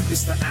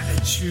 It's the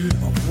attitude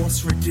of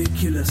what's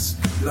ridiculous,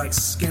 like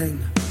skeng.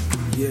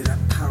 Yeah, that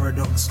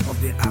paradox of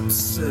the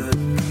absurd.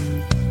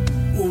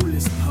 All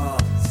is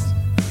past.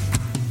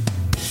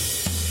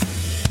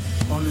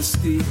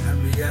 Honesty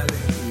and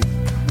reality,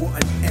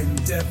 what an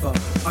endeavour.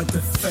 I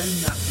defend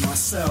that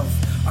myself,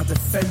 I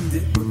defend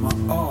it with my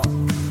art.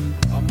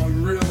 I'm a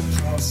real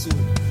parcel,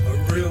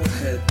 a real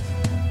head,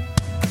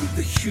 with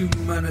the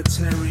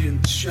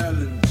humanitarian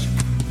challenge.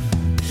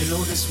 In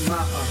all this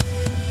matter,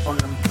 on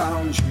the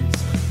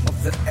boundaries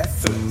of the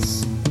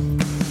efforts,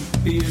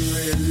 being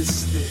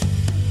realistic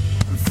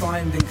and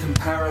finding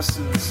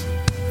comparisons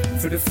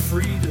for the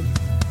freedom,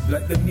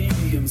 like the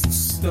mediums of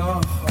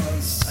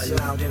stars,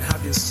 allowed in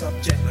having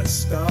subject like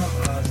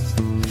stars,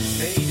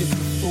 made in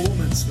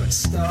performance like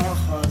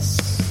stars,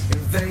 in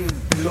vain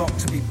blocked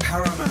to be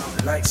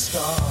paramount like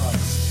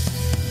stars.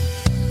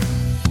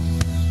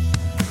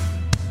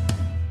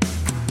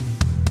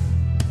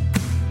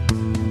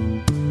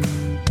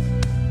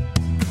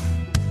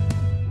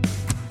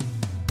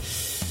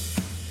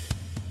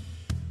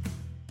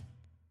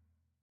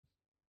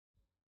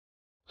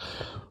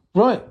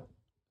 Right.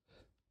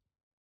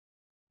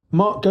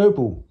 Mark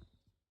Goebel,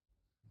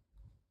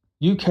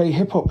 UK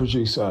hip-hop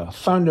producer,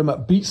 found him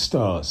at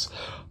BeatStars.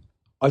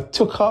 I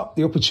took up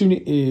the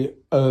opportunity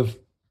of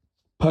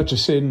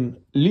purchasing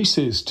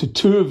leases to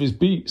 2 of his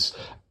beats,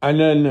 and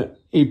then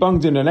he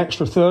bunged in an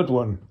extra third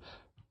one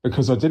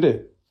because I did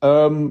it.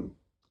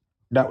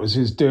 That was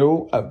his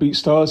deal at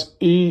BeatStars.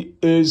 He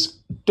is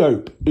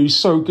dope. He's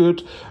so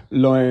good.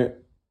 Like,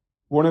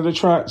 one of the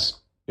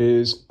tracks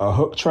is a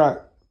hook track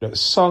that's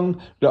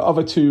sung. The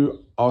other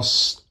 2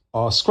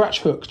 are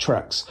scratch hook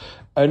tracks,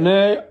 and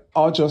they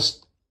are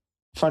just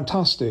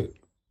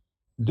fantastic.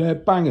 They're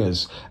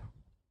bangers,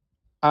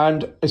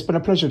 and it's been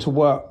a pleasure to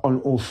work on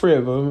all 3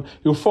 of them.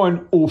 You'll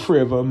find all 3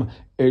 of them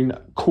in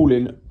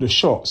Calling the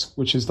Shots,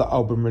 which is the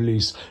album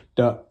release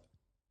that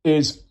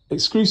is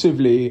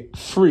exclusively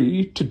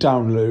free to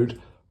download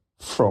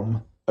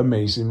from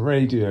Amazing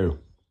Radio.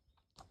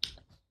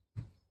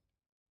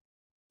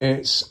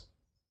 It's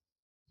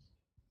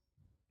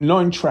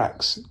 9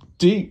 tracks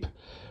deep,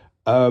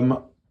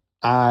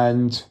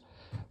 and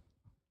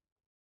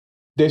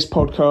this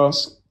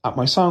podcast at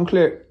my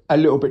SoundClick a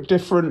little bit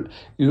different.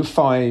 You'll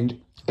find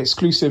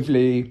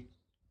exclusively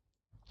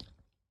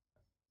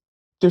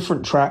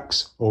different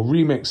tracks or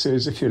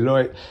remixes, if you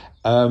like,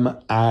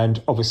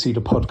 and obviously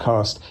the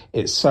podcast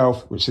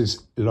itself, which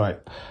is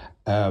like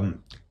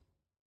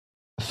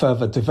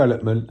further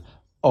development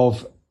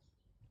of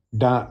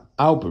that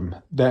album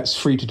that's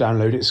free to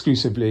download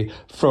exclusively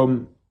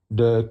from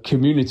the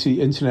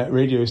community internet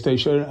radio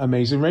station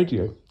Amazing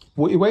Radio.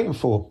 What are you waiting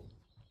for?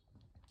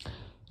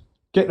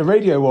 Get the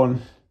radio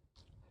on.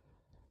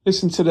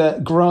 Listen to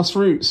the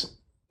grassroots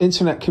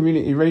internet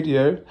community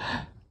radio,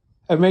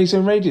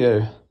 Amazing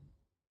Radio.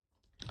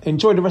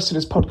 Enjoy the rest of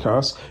this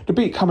podcast. The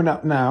beat coming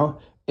up now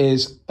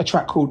is a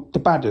track called The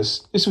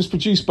Baddest. This was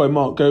produced by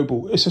Mark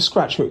Goebel. It's a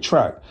scratch hook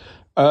track.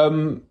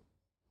 I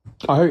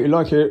hope you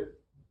like it.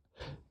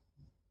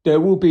 There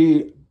will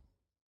be,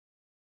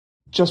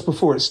 just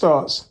before it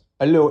starts,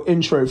 a little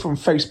intro from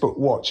Facebook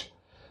Watch.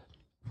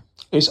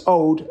 It's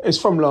old. It's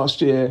from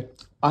last year.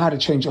 I had a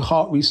change of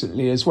heart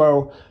recently as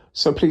well,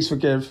 so please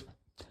forgive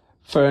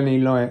for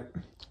any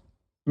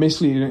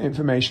misleading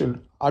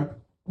information. I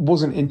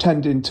wasn't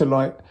intending to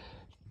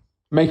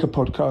make a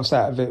podcast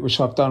out of it, which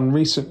I've done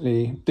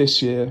recently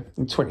this year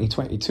in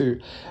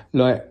 2022,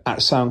 at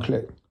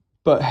SoundClick.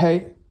 But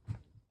hey,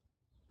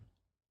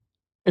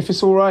 if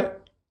it's all right,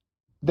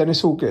 then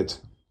it's all good.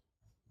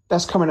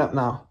 That's coming up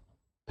now.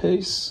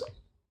 Peace.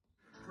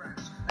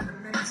 An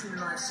amazing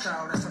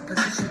lifestyle, that's a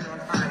position on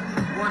high.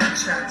 One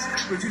chance,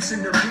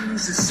 reducing the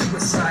means of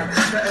suicide.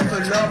 Forever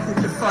love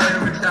with the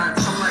fire and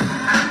dance. I'm like an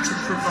act to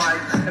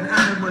provide, an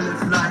animal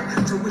of light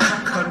to which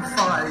I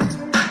confide.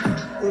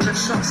 All the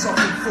shots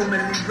off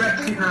informally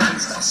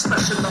recognized. Our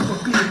special love of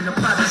being the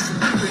baddest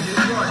and doing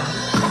it right.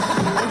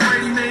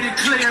 Already made it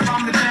clear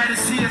I'm the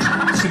baddest here.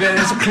 So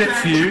there's a clip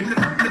for you.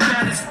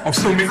 I'm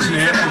still mixing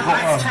it.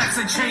 I've got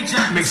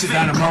to mix it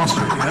down and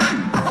master it,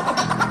 yeah?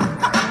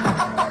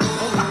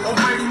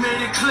 Already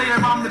made it clear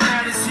I'm the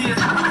baddest here.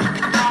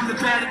 I'm the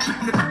baddest.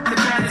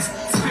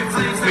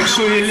 Make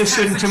sure you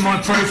listen to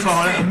my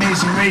profile at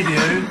Amazing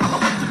Radio.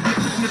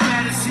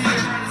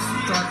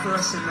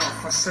 Diverse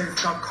enough, I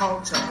safeguard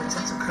culture,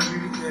 protect the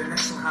community and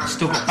national house.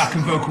 Still got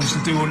backing vocals to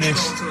do on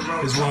this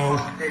as well.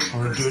 I'm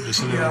going to do it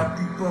just a little. Yeah, I'll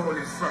be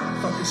balling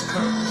from this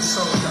current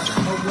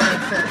soldier. My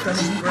welfare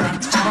doesn't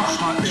grant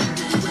heart in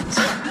the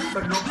winter,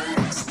 but not the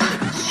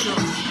experience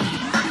shows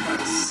by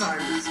the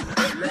silence.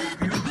 Let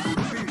you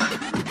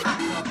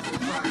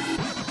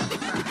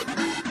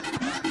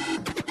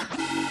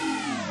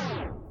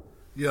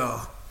be.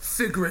 Yeah,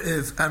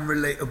 figurative and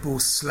relatable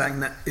slang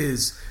that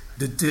is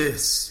the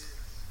diss.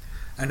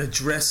 An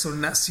address on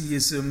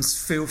Nazism's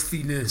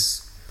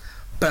filthiness,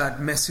 bad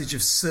message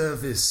of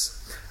service,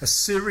 a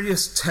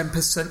serious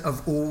 10%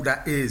 of all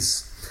that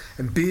is,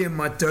 and being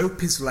my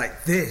dope is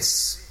like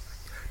this.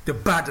 The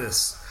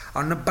baddest,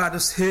 I'm the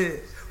baddest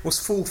here, was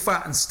full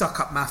fat and stuck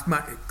up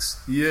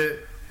mathematics. Yeah,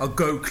 I'll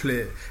go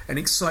clear and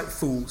excite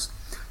fools,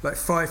 like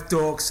Five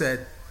Dog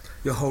said.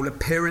 Your whole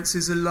appearance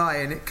is a lie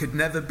and it could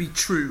never be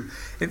true.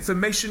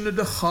 Information of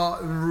the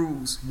heart and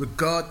rules,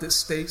 regard that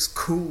stays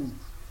cool.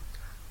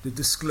 The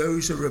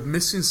disclosure of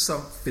missing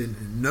something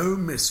and no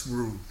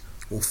misrule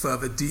or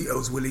further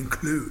details will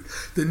include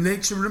the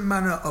nature and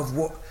manner of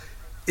what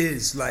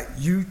is like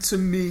you to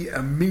me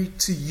and me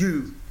to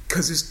you,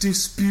 cause it's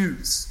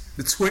disputes,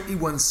 the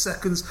 21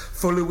 seconds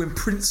following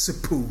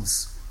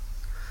principles,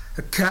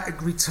 a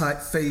category type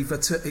favour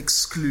to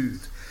exclude.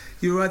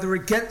 You're either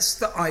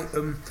against the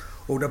item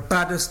or the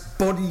baddest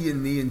body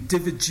in the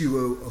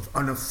individual of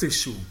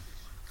unofficial.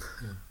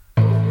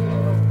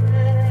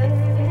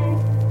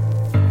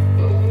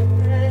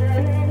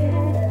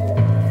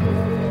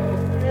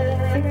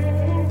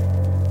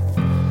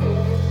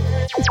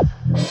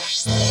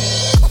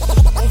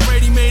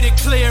 Already made it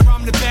clear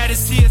I'm the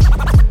baddest here.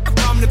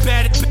 I'm the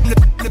baddest,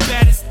 the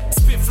baddest.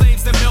 Spit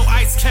flames that melt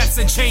ice caps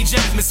and change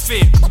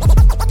atmosphere.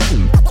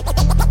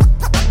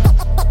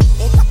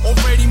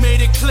 Already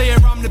made it clear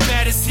I'm the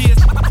baddest here.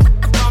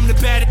 I'm the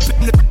baddest,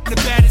 the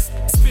baddest.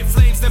 Spit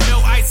flames that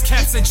melt ice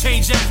caps and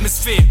change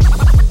atmosphere.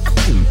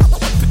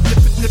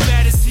 The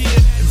baddest here.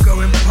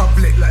 Going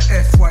public like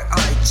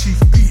FYI, Chief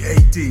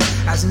BAD,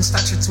 as in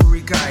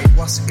statutory guide.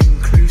 What's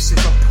inclusive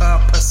of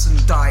purpose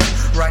and died,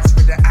 rights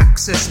with the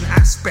access and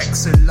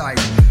aspects of life.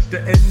 The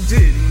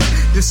ending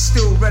is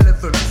still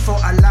relevant for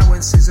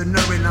allowances and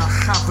knowing I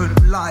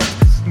haven't lied.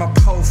 My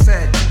pole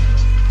fed,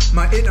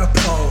 my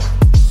Interpol,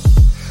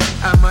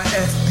 and my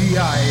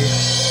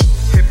FBI.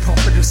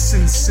 Hip-hop are the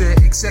sincere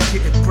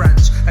executive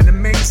branch. An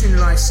amazing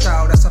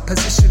lifestyle, that's a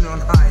position on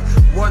high.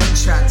 One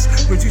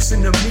chance,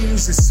 reducing the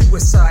means of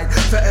suicide.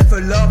 Forever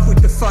love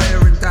with the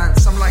fire and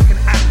dance. I'm like an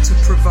act to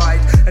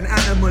provide, an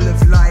animal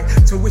of light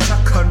to which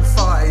I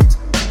confide.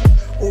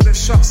 All the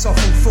shots off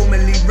and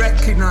formally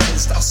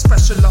recognized. Our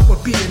special love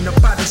of being the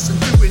baddest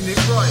and doing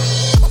it right.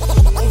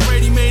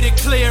 Already made it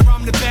clear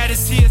I'm the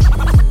baddest here.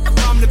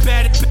 I'm the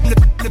baddest,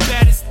 the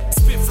baddest.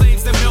 Spit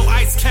flames that melt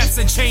ice caps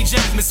and change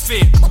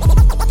atmosphere.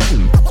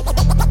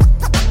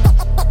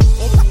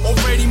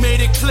 Already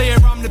made it clear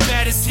I'm the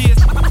baddest here.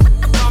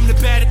 I'm the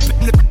baddest,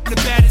 the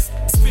baddest.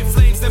 Spit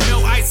flames that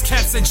melt ice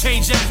caps and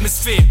change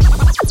atmosphere.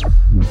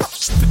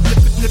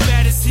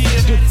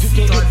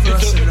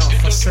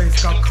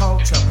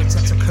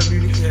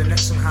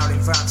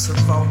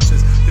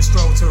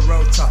 stroll to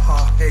road to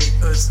our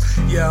haters.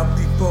 Yeah, I'll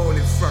be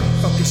bowling front,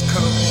 fuck this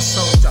COVID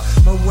soldier.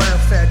 My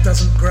welfare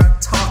doesn't grab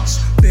touch.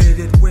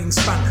 Bearded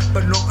wingspan,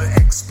 but not an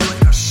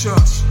exploit, a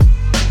shush.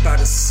 By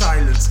the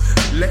silence,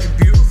 letting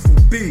beautiful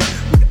be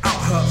without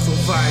hurtful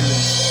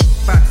violence.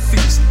 Bad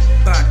feast,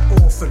 bad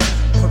orphan,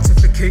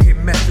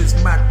 pontificating methods,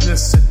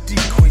 madness, a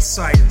decoy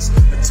science,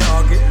 a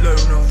target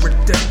loner,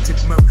 redempted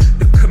mode,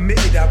 the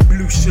committed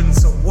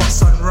ablutions of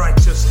what's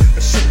unrighteous,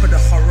 a ship of the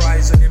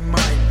horizon in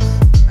mind.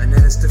 And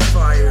there's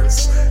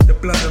defiance, the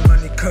blood and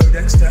money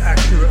codex to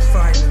accurate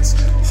finance,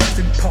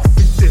 huffing,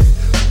 puffing,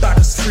 diff,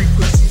 baddest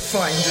frequency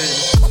finding.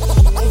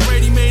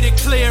 Already made it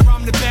clear,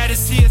 I'm the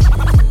baddest here.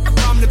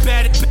 I'm the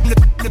baddest,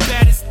 the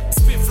baddest.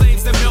 Spit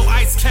flames that melt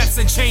ice caps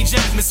and change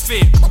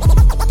atmosphere.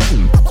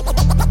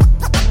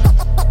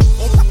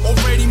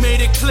 Already made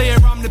it clear,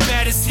 I'm the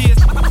baddest here.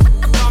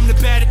 I'm the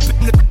baddest,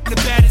 the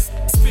baddest.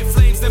 Spit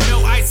flames that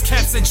melt ice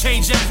caps and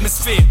change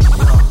atmosphere.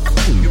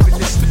 You've been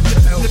listening to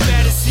Elkana, the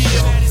baddest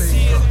here.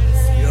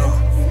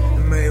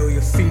 And may all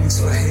your feelings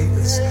for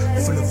haters,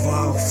 full of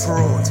vile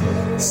fraud,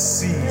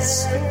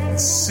 cease and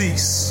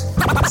cease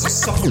as you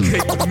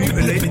suffocate and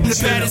mutilate each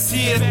The baddest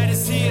here. The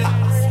baddest here.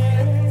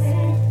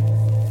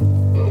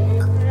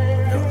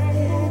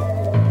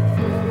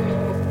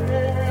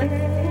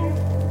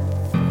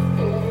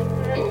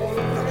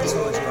 I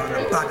told you I'm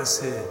the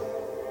baddest here.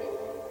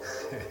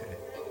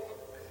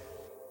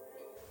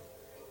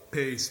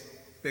 Peace.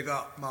 Big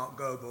up, Mark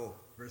Goebel.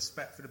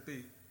 Respect for the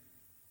beat.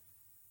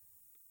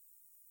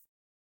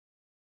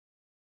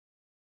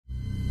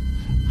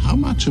 How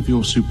much of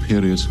your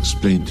superiors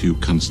explained to you,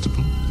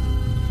 Constable?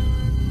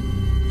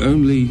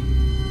 Only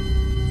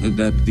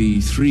that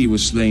the 3 were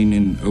slain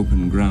in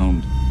open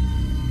ground,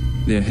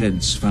 their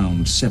heads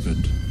found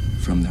severed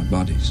from their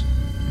bodies.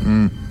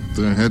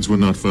 Their heads were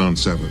not found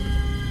severed.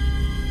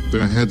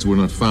 Their heads were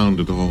not found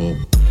at all.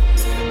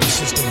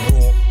 This is the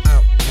raw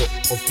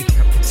output of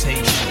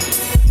decapitation,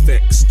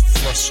 vexed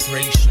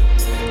frustration,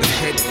 the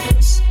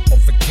headless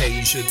of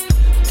occasion,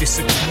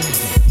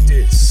 disapproval,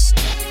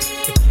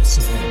 the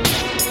possible,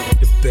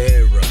 the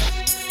bearer,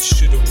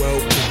 should have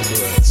welcomed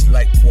words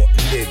like what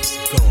lives,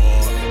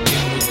 God,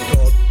 in with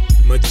God,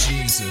 my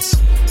Jesus,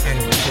 and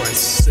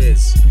Christ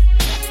says,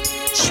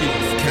 chief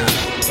cat,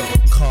 but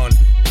can't,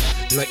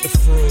 like the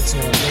frauds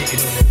all waiting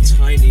on them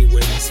tiny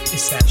wings,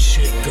 it's that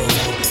shit,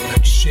 God,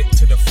 like shit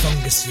to the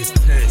funguses,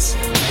 pest,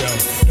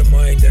 yo, the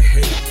mind of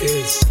hate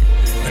is,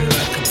 and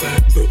like a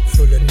bad book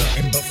full of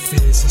nothing but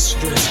fears and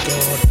stress,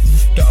 God,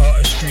 the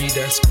artistry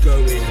that's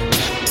going,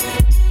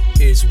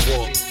 is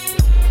what,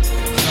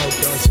 how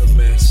does a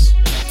mess,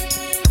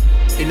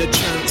 in a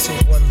trance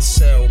of one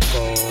cell,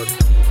 God,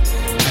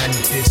 and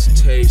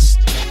distaste,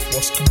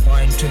 what's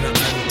combined to the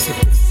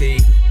antipathy,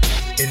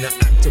 in the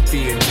act of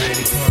being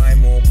really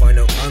primal by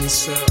no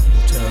uncertain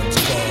terms,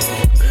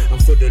 God,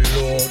 and for the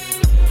Lord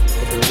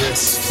of the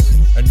risks,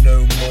 and no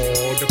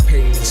more the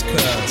pain's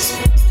curse,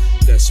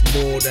 that's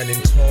more than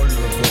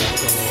intolerable,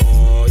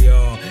 God,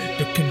 yeah,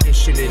 the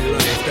condition in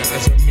life that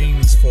has a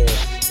means for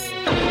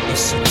a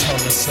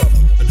Saturnus up,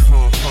 and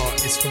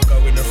heart is for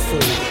going a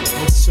fool.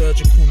 One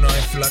surgical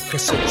knife like a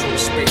central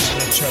space in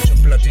a church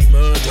of bloody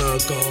murder,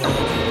 God.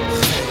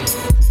 Hey,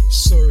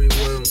 sorry,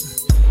 won't,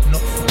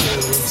 not for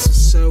real, so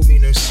sell me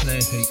no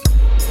snare hate,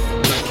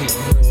 like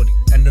ignored,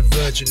 and the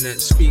virgin that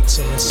speaks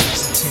on the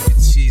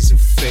sensitivities of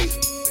fate,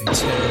 and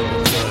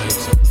terrible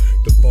vibes,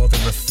 the bother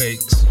of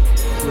fakes,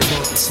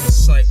 remarks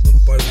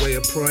incitement by way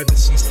of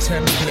privacy's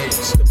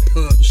templates, the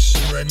perch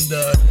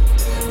surrendered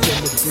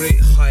from a great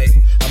height,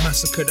 a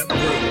massacre that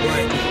broke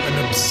right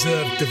and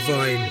observed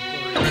divine,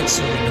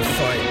 answering the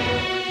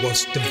fight,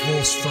 whilst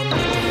divorced from the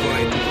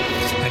divide,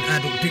 an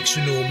adult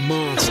fictional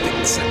mask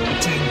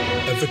accepting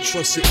of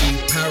atrocity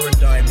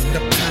paradigm,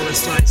 the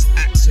parasites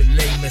acts of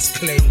lamest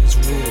claims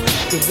rule,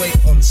 the weight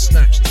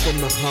unsnatched from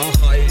the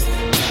hide,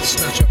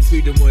 snatch up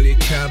freedom while you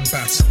can,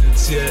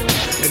 bastards, yeah,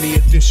 any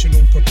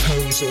additional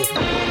proposal,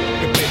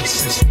 the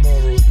basis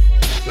moral,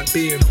 like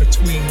being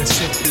between the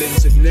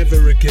siblings and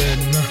never again,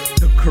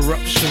 the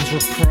corruptions,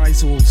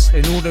 reprisals,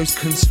 and all those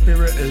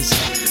conspirators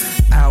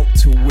out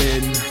to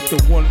win,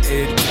 the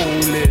wanted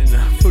all in,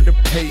 for the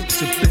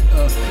papes of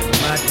bitter,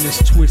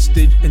 madness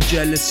twisted, and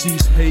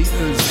jealousy's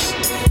haters,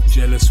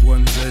 jealous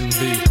ones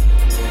envy,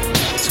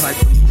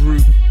 type of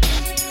group,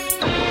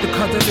 the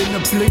cuddle in a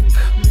blink,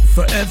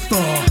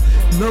 forever,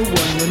 no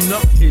one and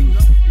nothing,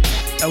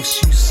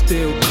 else you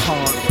still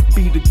can't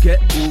be the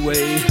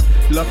getaway,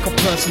 like a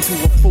person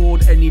to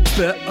afford any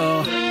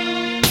better,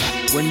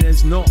 when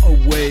there's not a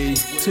way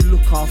to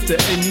look after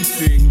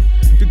anything,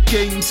 the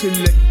game to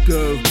let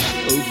go,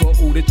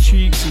 over all the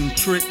cheats and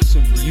tricks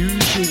of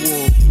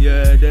usual,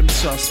 yeah, them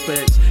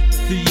suspects,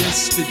 the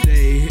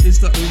yesterday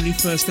is the only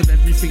first of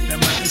everything that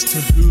matters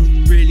to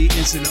whom really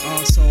is an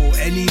arsehole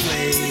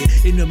anyway,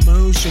 in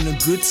emotion a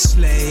good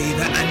slay,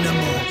 the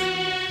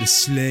animal, the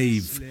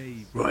slave.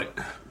 Right.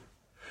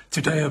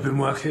 Today I've been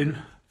working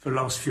for the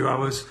last few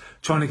hours,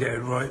 trying to get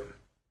it right.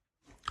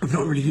 I've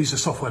not really used the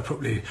software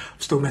properly. I'm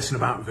still messing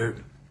about with it.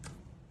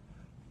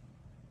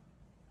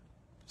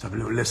 Let's have a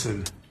little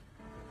listen.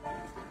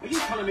 Are you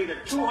telling me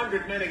that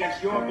 200 men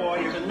against your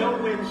boy is a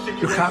no-win situation?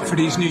 Look out for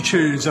these new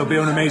tunes. They'll be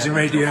on Amazing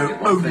Radio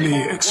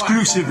only,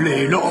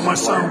 exclusively, not on my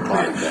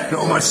SoundCloud.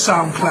 Not on my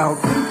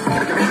SoundCloud.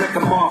 Check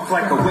them off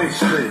like a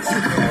wish list.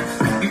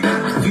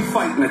 You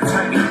fighting a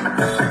titan.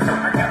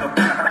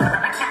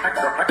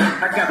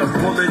 I got a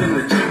bullet in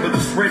the chamber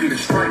just ready to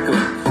strike him.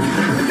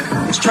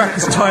 This track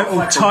is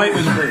titled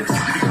Titan.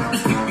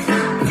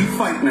 You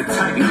fighting a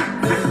titan.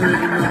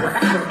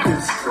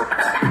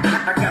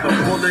 I got a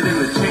bullet in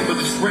the chamber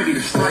just ready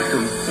to strike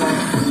him.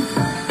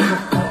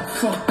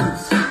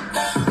 Fuckers,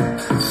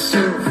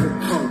 surfer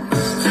punks,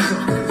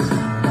 suckers.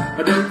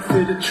 I don't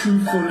fear the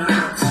truth on the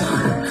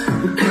outside.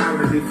 The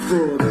cowardly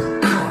fraud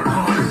can't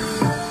hide.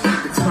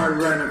 The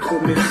tyrannical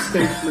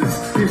misstatements,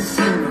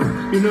 dishonor.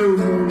 You know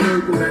more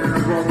noble than a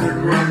wrong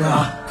and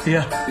wronger.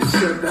 Yeah. You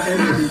serve the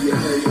enemy, you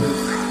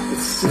haters.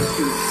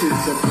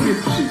 Assistances of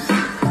bitches.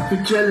 The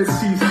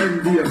jealousies,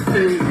 envy of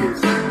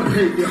failures. I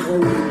hate your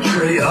whole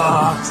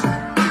traitor.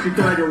 You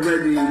died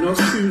already, not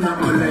sooner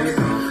or later.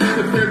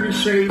 The very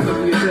shade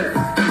of your death.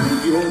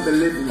 You're the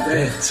living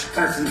dead.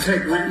 As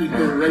integrity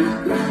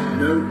berated.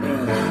 No,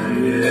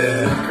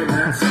 Yeah. I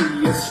cannot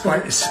see your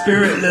spite.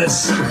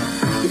 Spiritless.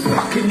 You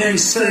fucking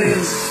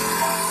naysayers.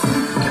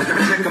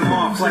 Check them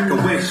off like a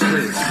wish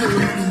list.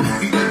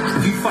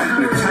 You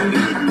fighting a titan.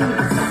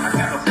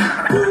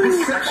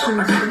 I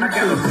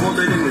got a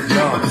bullet in the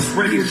jar, just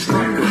ready to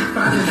strike him.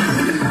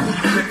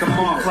 Check them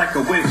off like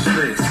a wish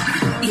list.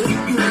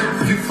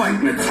 You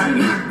fighting a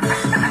titan.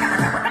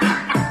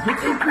 I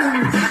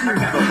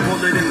got a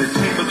bullet in the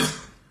chamber.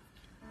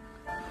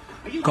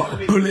 Got a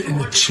bullet in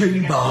the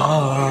chamber.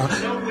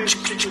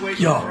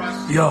 Yo.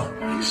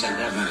 You said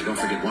that, man. Don't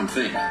forget one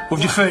thing. What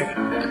do you think?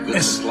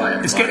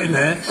 It's getting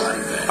there.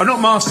 I've not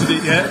mastered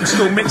it yet. I'm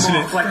still mixing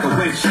it. Like a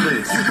wish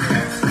list.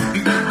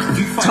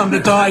 Time to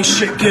die,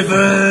 shit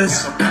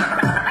givers.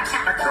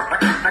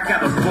 I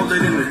got a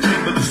bullet in the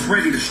chamber just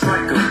ready to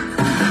strike him.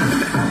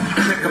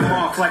 Check them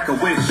off like a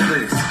wish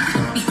list.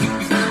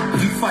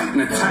 You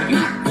fighting a titan.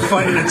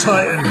 Fighting a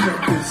titan.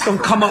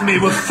 Don't come at me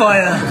with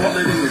fire.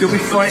 You'll be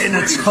fighting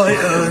a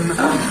titan.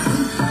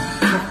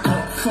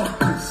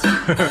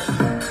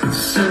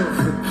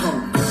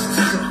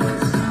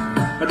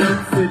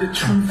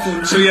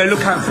 So yeah,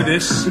 look out for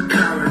this. The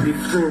cowardly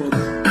fraud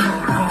can't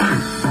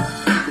hide.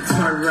 The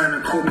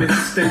tyrannical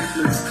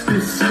misstatements,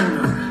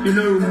 dishonor. You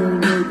know more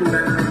noble than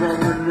a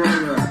wrong and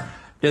wronger.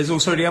 There's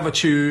also the other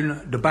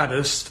tune, The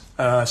Baddest.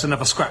 It's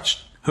another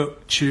scratch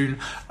hook tune.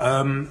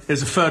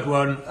 There's a third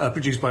one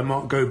produced by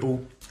Mark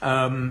Goebel,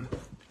 and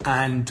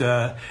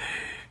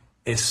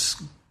it's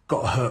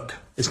got a hook.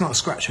 It's not a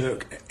scratch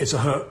hook. It's a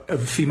hook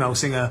of a female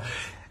singer.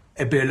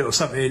 It'd be a little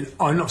something.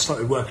 I've not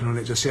started working on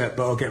it just yet,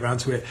 but I'll get around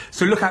to it.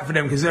 So look out for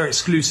them because they're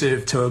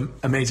exclusive to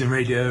Amazing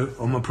Radio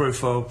on my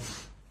profile.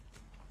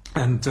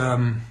 And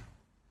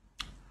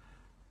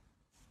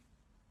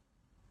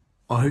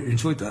I hope you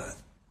enjoyed that.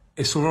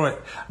 It's all right.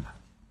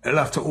 I'll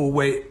have to all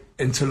wait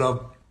until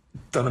I've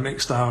done a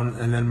mix down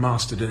and then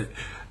mastered it.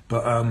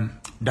 But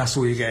that's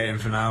all you're getting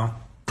for now.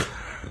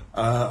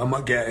 I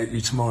might get at you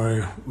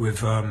tomorrow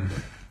with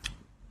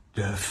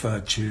the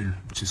third tune,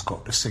 which has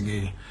got the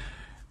singing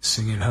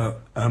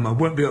hook. I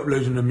won't be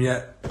uploading them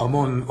yet. I'm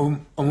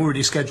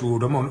already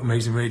scheduled. I'm on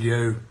Amazing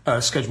Radio,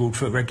 scheduled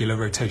for regular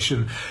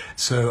rotation.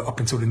 So up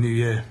until the new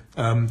year,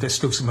 there's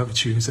still some other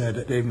tunes there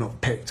that they've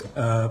not picked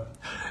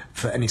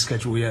for any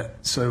schedule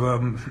yet. So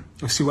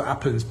we'll see what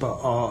happens.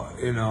 But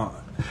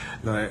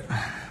like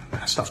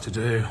stuff to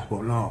do,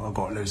 whatnot. I've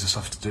got loads of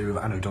stuff to do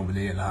with Anno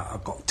Domini and that.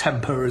 I've got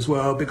Temper as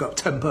well. Big up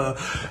Temper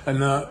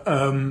and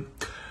that.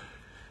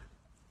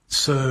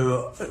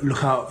 So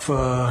look out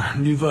for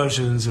new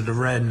versions of the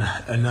Wren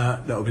and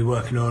that I'll be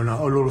working on.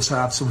 I'll also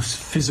have some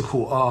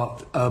physical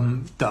art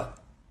that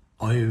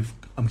I'm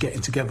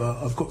getting together.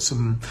 I've got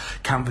some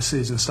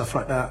canvases and stuff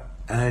like that,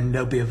 and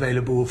they'll be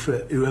available for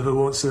whoever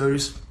wants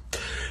those.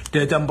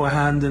 They're done by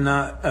hand and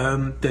that.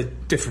 They're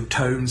different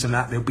tones and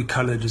that. They'll be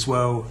coloured as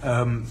well.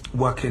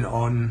 Working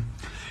on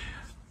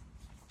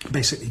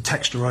basically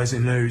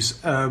texturising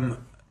those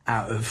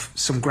out of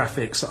some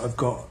graphics that I've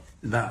got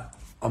that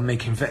I'm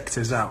making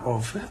vectors out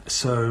of.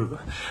 So,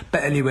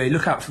 but anyway,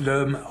 look out for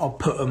them. I'll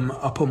put them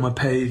up on my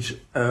page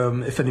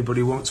if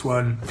anybody wants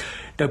one.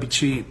 They'll be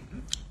cheap.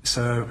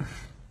 So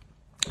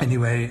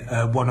anyway,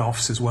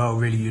 one-offs as well,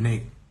 really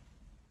unique.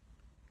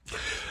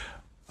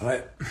 All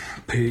right,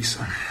 peace.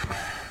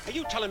 Are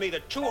you telling me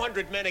that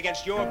 200 men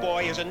against your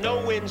boy is a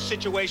no-win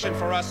situation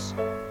for us?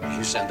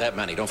 You send that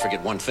many. Don't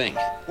forget one thing.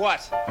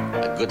 What?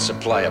 A good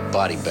supply of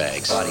body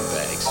bags.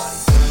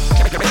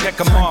 Check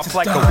them off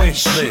like a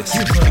wish list.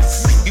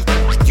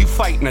 You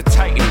fighting a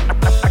titan.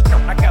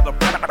 I got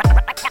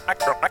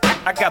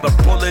a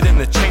bullet in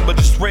the chamber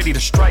just ready to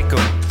strike him.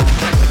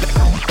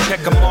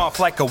 Check them off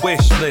like a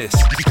wish list.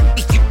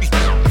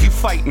 You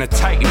fighting a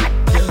titan.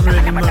 Get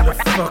ready,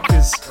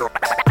 motherfuckers.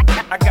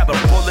 I got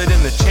a bullet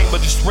in the chamber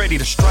just ready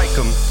to strike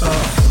him.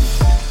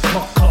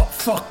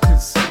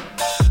 Fuckers.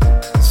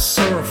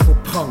 Sorrowful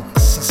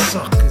punks are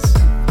suckers.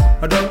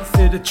 I don't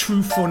fear the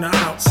truth on the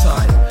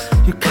outside.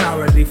 You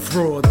cowardly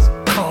frauds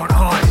can't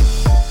hide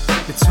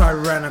your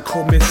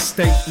tyrannical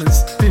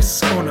misstatements,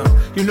 dishonor.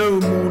 You're no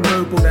more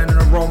noble than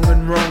a wrong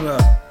and wronger.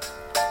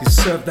 You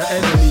serve the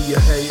enemy, your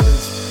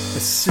haters.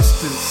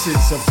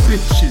 Assistances of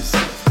bitches,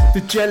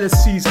 the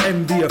jealousies,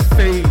 envy of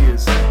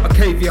failures. I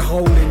cave your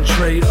hole in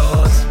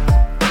traitors.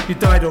 You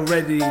died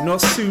already,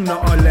 not sooner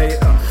or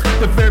later.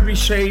 The very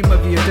shame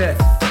of your death,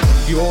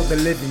 you're the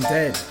living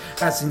dead.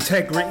 As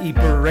integrity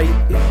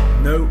berated,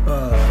 no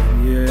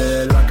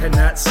yeah, like a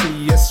Nazi,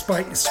 your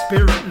spite is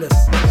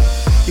spiritless.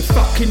 You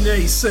fucking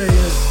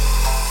naysayers.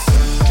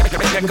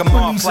 Check them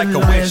off like a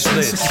wish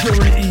list.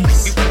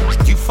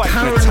 You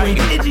fighting a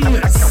titan.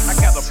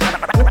 Idiots.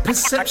 What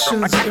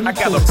perceptions I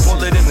got a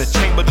bullet in the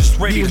chamber just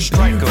ready to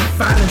strike them.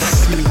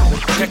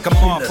 Check them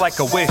off like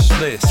a wish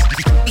list.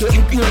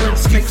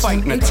 You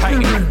fighting a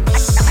titan.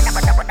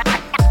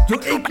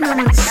 Your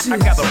ignorance. I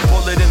got a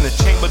bullet in the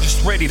chamber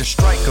just ready to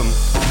strike them.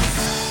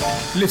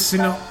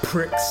 Listen up,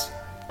 pricks.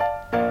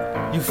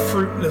 You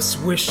fruitless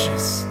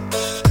wishes.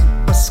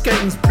 My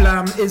skeins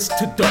blam is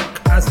to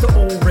duck as the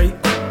all rate.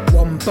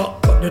 One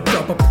buck but the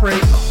double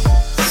prater.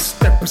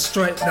 Step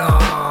straight,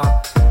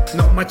 nah,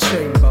 not my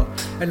chamber.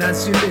 And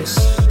as your list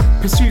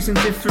pursues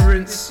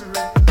indifference,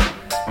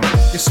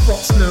 your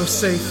spot's no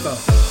safer.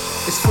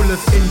 It's full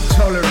of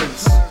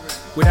intolerance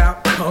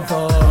without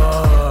cover.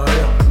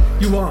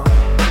 You are,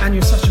 and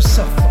you're such a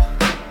sufferer.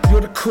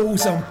 You're the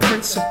cause on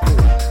principle,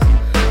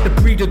 the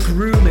breed of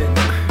grooming,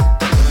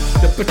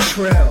 the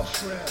betrayal,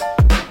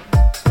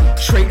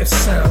 trait of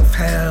self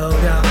held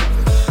up.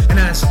 And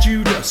as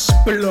Judas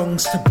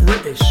belongs to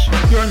British,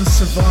 you're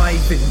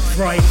unsurviving,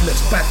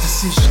 thriveless, bad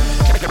decision.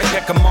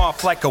 Check them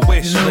off like a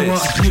wish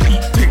list.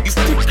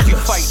 You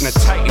fighting a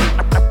titan.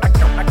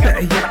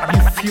 Better yet,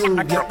 you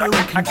fuel your own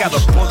condition. I got a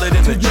bullet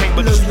in the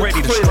chamber just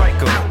ready to strike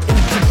them.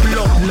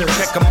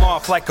 Check them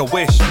off like a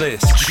wish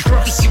list.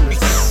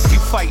 You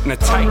fighting a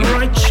titan.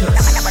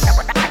 Unrighteous,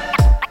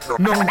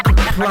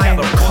 non-compliant, I got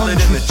a bullet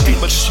in the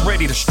chamber just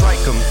ready to strike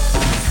them.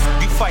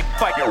 You fighting a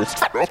titan.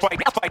 You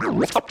fighting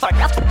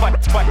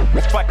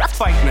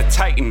a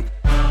titan.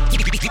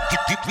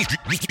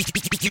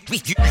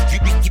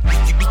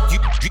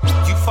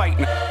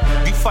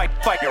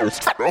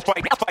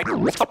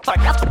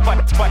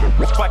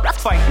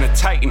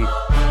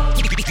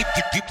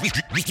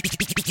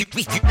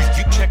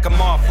 You check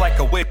them off like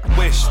a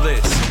wish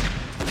list.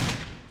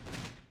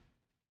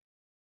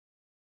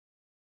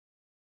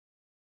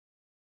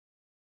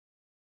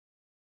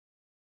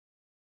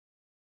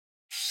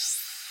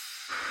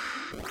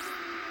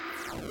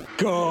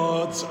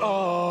 God's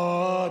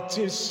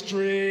artistry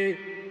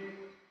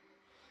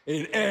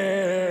in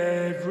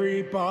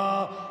every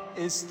bar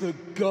is the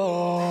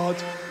God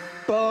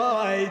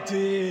by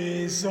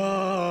design.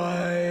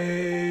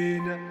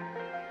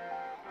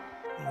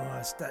 No,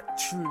 it's that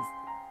truth.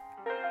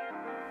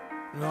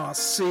 No, I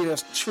see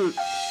that's truth.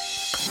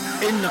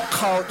 In the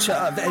culture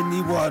of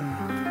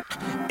anyone,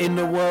 in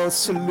the world's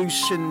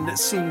solution that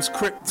seems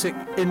cryptic,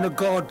 in the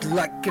God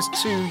like it's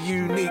too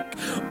unique.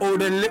 All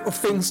the little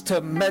things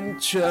to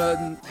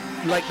mention,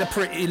 like the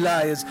pretty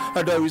liars,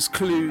 are those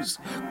clues.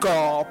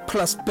 God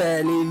plus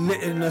barely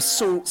lit in the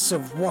sorts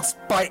of what's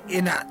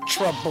biting at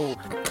trouble.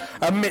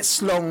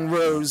 Amidst long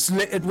rows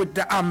littered with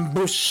the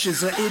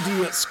ambushes of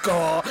idiots,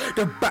 God.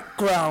 The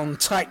background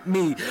type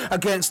me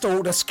against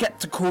all the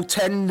skeptical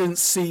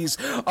tendencies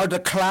of the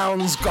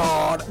clowns,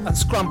 God. And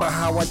scrumble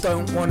how I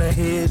don't wanna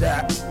hear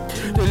that.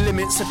 The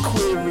limits of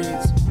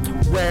queries,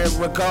 where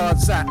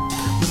regards at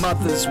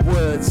mother's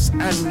words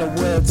and the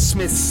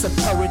wordsmiths of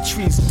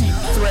poetry's deep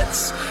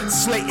threats.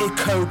 Slated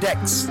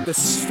codex, the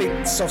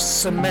sphinx of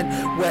cement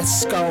where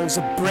skulls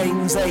of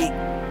brains ache.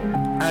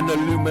 And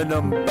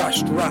aluminum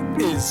bashed rap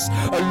is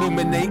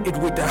illuminated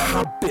with the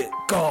habit,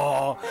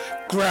 God.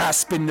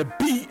 Grasping the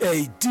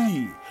BAD.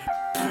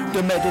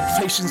 The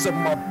meditations of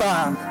my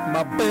band,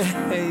 my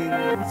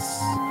behaves.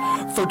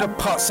 For the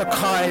parts of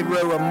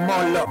Cairo and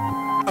Moloch,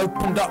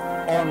 opened up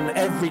on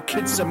every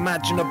kid's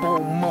imaginable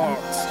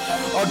marks.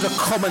 Or the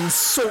common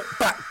salt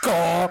back,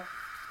 God.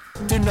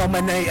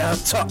 Denominator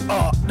to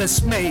art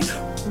that's made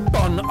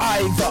Bon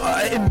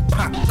Iver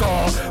impact,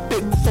 God.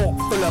 Big thought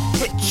full of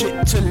pitch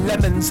it to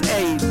Lemon's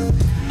aid.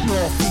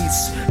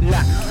 Northeast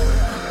lack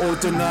or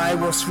deny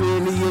what's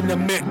really in the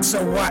mix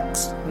of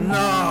wax.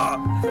 Nah,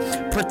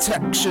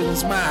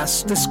 protection's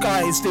mask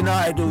disguised in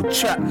idle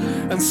chat.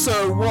 And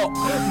so what?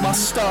 My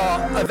star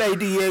of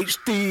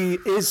ADHD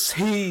is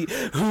he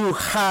who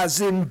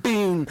has in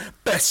being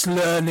best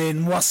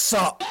learning what's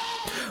up.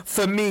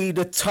 For me,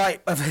 the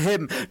type of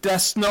him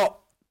that's not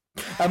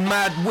a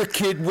mad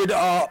wicked with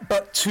art,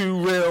 but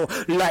too real,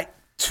 like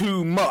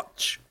too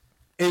much.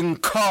 In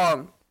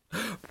can't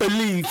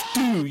believe,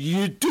 do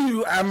you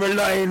do? I'm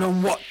relying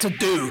on what to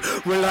do.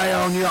 Rely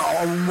on your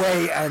own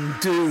way and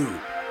do.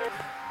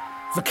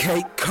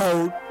 Vacate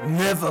code,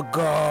 never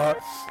God.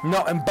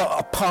 Nothing but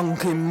a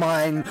punk in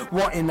mind,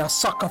 wanting a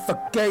sucker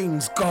for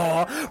games,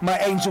 God. My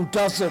angel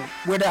doesn't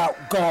without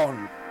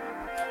gone.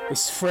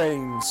 its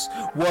frames.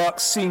 Work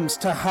seems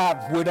to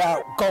have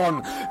without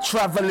gone,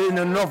 travelling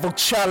a novel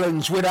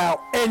challenge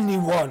without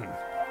anyone.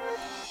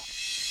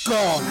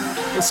 Gone,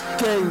 it's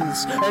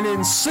gains, an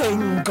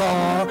insane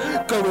gar,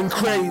 going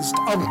crazed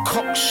on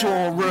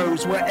Cockshaw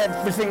Roads, where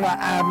everything I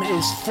am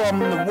is from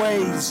the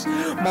ways.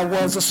 My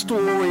world's a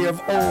story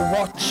of old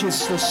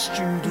Rochester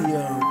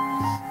studio.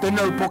 The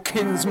noble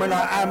kinsman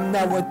I am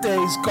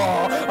nowadays,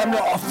 God. I'm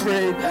not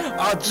afraid,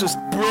 I'll just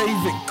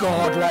brave it,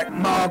 God, like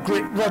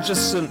Margaret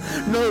Rogerson.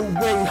 No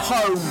way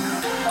home,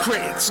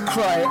 critics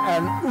cry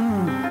and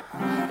ooh.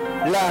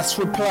 Last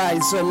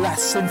replies are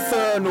less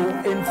infernal,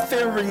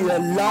 inferior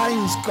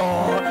lines,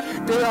 God.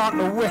 They aren't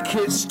the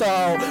wicked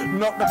style,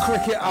 not the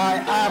cricket I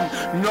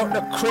am, not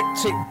the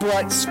cryptic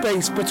bright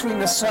space between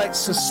the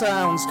sights of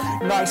sounds.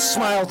 Nice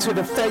smile to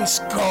the face,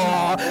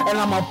 God, and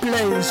I'm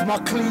ablaze. My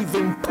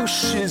cleaving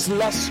pushes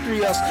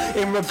lustrous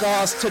in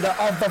regards to the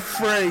other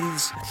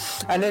phrase.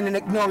 And in an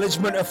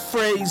acknowledgement of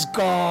phrase,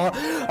 God,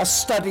 a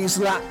study's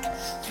lack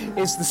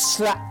is the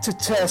slack to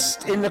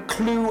test in the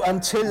clue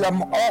until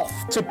I'm off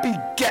to be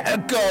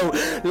get-a-go,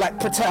 like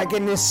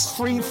protagonist's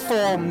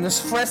freeform, this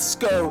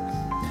fresco.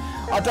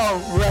 I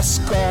don't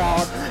rest,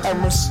 God,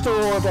 and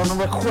restored on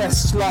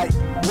requests like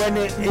when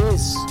it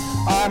is.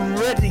 I'm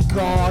ready,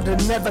 God,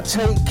 and never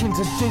take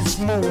into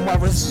dismal my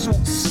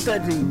results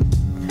steady.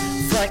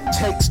 Frank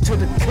takes to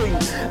the king,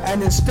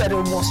 and instead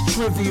of what's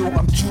trivial,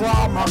 I'm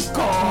drama,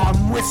 God,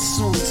 I'm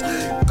whistles.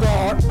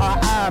 God, I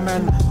am,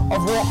 and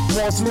of what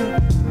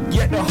wasn't,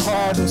 yet the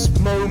hardest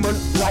moment,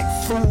 like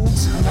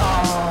fools,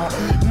 nah,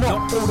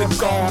 not all the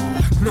God,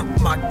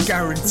 not my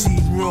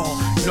guaranteed raw.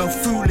 No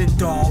fooling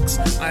dogs,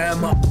 I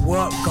am at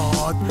work,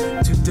 God.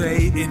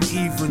 Today in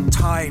even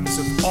times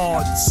of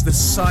odds, the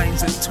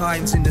signs and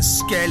times in the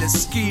scale of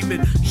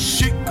scheming.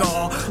 Shit,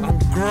 God, I'm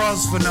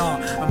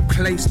Grosvenor. I'm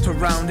placed to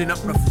rounding up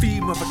the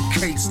theme of a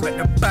case, like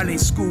the ballet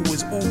school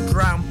was all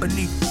drowned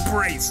beneath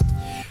brace.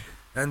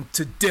 And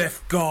to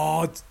death,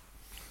 God,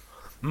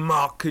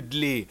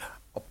 markedly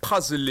a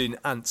puzzling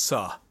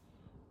answer.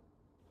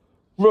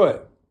 Right.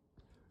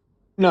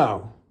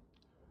 Now,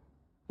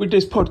 with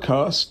this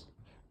podcast,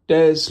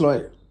 there's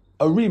like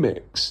a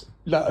remix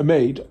that I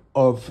made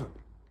of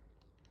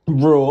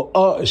Raw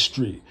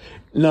Artistry.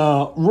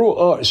 Now, Raw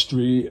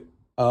Artistry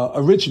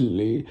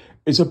originally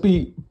is a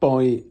beat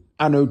by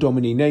Anno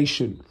Domini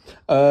Nation.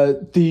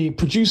 The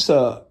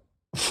producer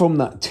from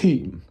that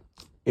team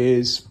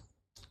is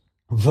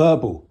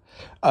Verbal.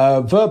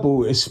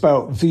 Verbal is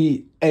spelled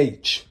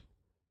VHERBAL.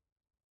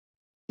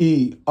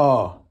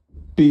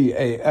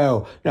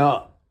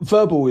 Now,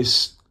 Verbal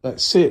is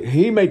sick.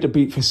 He made the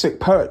beat for Sick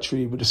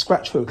Poetry with the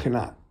scratch hook in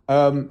that.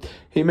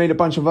 He made a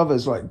bunch of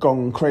others like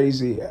Gone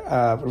Crazy,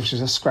 which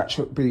is a scratch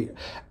hook beat.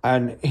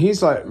 And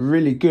he's like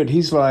really good.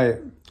 He's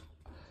like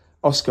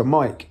Oscar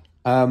Mike.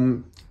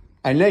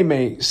 And they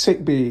make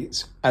sick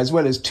beats as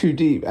well as Too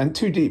Deep. And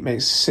Too Deep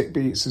makes sick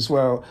beats as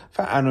well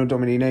for Anno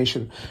Domini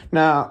Nation.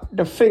 Now,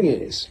 the thing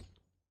is,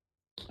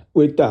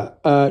 with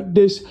that,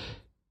 this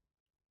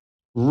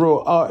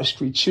Raw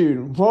Artistry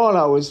tune, while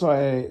I was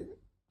like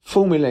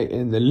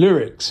formulating the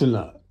lyrics and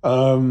that,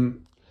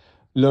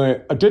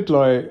 like I did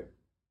like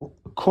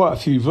quite a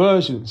few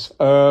versions,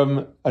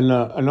 and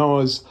I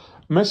was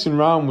messing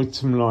around with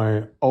some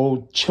like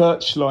old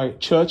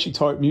churchy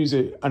type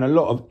music and a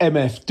lot of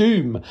MF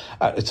Doom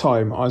at the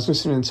time. I was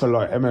listening to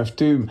like MF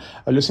Doom.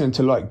 I was listening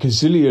to like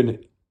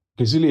Gazillionaire,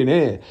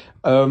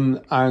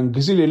 and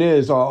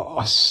Gazillionaires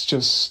are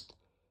just,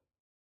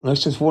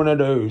 it's just one of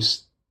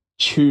those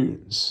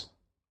tunes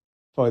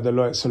by the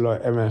likes of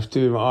like MF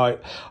Doom. I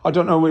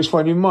don't know which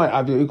one you might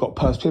have. You've got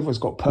people's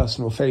got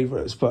personal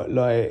favourites, but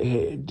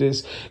like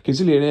this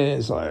Gazillionaire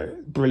is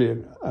like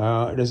brilliant.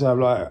 There's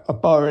like a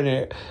bar in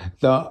it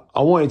that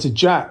I wanted to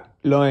jack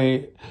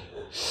like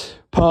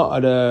part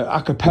of the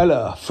a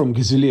cappella from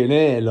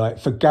Gazillionaire, like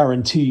for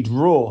Guaranteed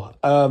Raw.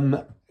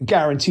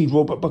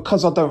 But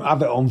because I don't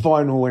have it on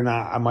vinyl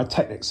and my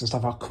techniques and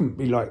stuff, I couldn't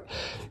be like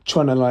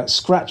trying to like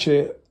scratch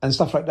it and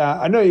stuff like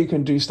that. I know you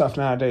can do stuff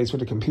nowadays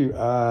with a computer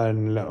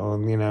and little,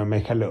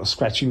 make a little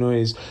scratchy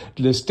noise,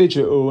 just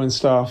digital and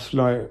stuff,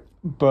 like,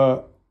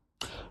 but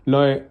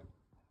like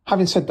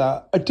having said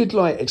that, I did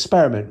like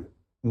experiment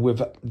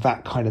with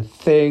that kind of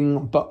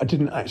thing, but I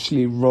didn't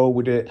actually roll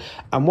with it.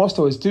 And whilst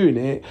I was doing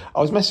it, I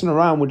was messing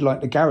around with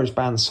like the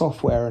GarageBand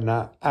software and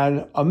that,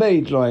 and I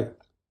made like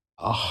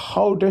a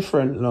whole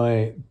different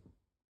like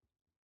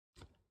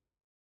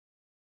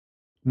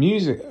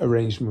music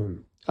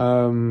arrangement,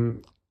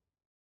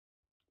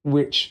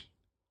 which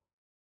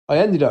I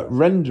ended up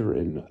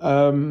rendering.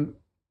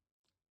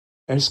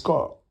 It's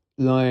got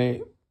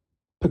like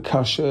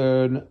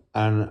percussion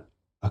and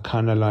a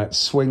kind of like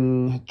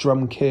swing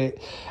drum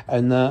kit,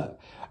 and that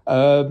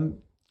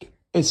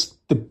it's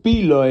the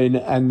B line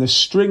and the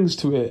strings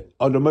to it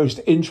are the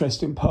most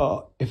interesting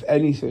part, if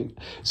anything.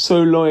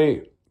 So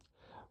like,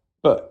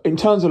 but in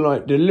terms of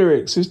like the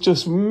lyrics, it's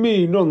just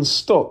me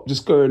non-stop,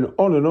 just going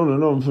on and on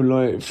and on for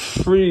like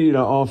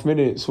 3.5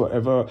 minutes,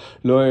 whatever.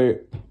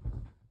 Like,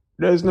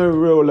 there's no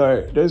real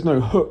like, there's no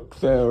hook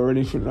there or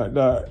anything like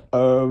that.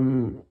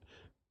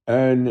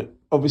 and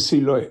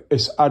obviously like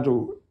it's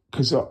adult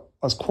because I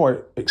was quite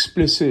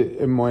explicit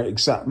in my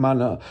exact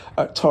manner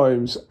at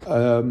times.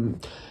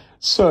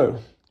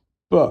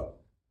 But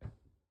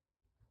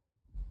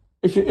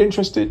if you're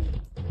interested,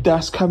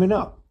 that's coming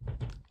up.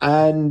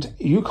 And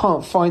you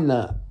can't find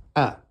that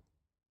at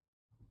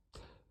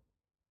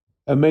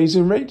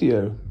Amazing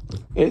Radio.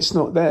 It's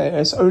not there.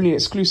 It's only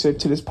exclusive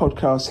to this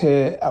podcast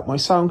here at my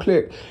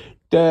SoundClick.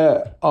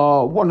 There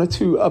are one or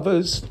two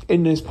others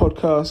in this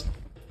podcast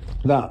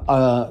that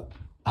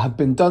have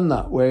been done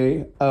that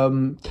way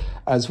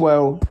as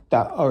well,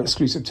 that are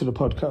exclusive to the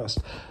podcast.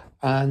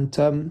 And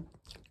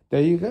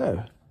there you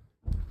go.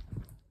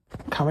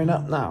 Coming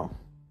up now.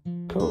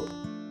 Cool.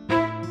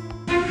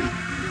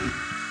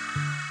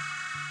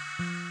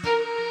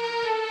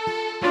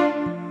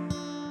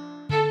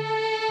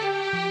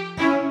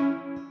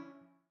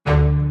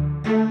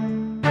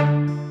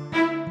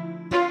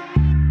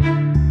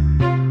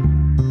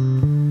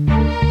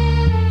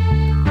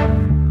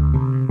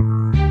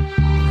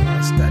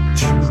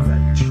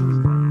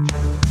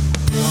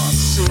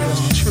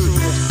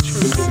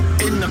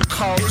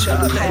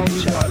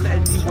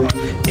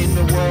 In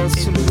the world,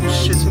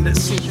 solution that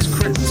seems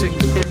cryptic.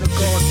 In the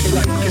God,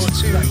 like it's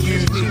too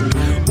unique.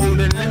 All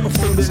the little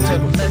things to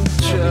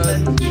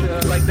mention,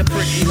 like the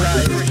pretty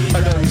lies,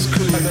 are those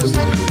clues.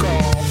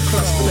 God,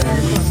 plus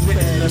berries,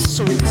 written a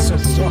source of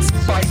what's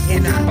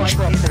fighting at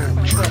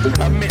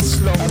trouble.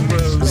 Amidst long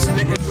roads,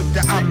 littered with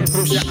the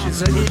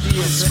ambushes of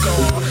idiots.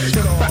 God,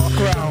 the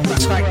background,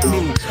 tight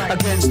me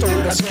against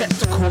all the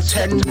skeptical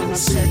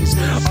tendencies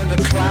of the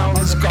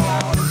clown's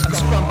God. And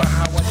somehow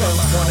I don't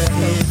wanna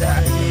hear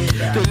that.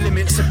 The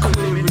limits are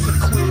clear,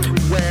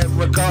 where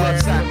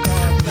regards at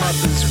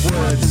mother's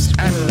words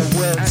and the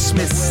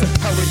wordsmiths of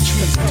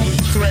poetry's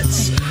deep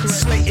threats.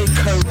 Slated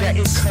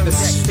codex, the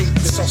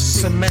sphinx of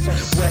cement,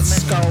 where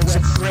skulls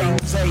of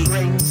grains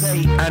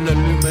ache, and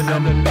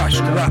aluminum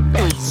bashed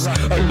rappers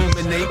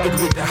illuminated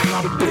with the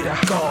habit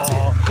of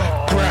God,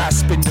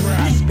 grasping the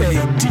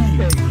BAD,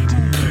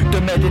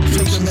 the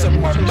meditations of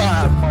my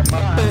bad,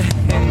 my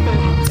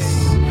behaves.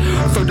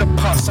 For the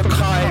past of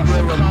Kai,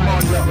 where a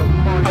mother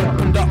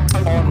opened up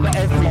on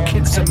every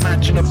kid's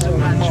imaginable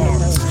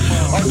marks.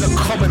 On the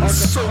common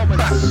sort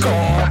back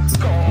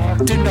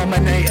God,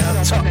 denominator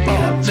to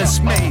art that's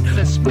made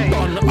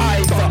on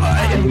either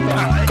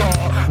impact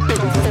God. Big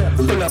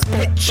thoughtful of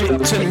pitch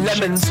it to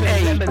lemons,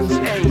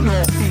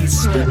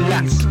 northeast,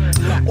 lack,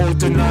 or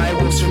deny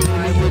what's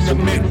really in the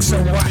mix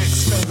of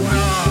wax.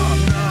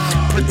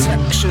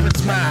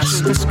 Protection's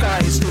mask,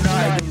 disguised in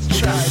idle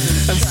chat.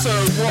 And so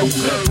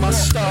what? My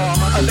star,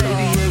 a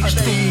lady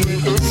HD,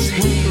 is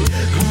he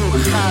who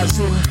has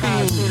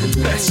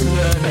been best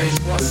learning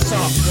what's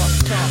up.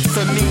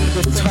 For me,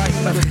 the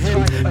type of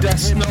him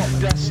that's not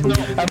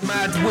a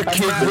mad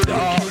wicked with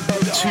art,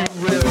 too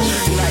real,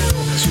 like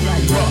too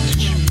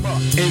much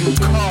in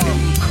calm.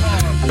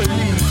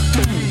 Believe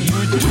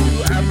you do,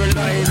 and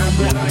relying on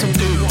what to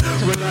do,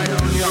 rely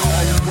on your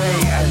own way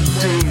and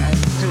do.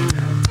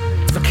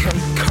 The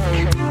cake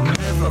code,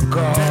 never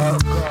God.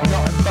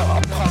 Nothing but a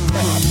punk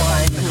in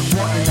mind.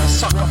 Wanting a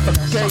sucker for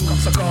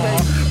games,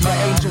 God. My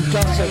angel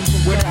does it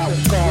without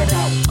God.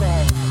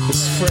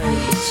 It's free.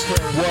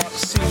 What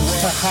seems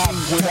to have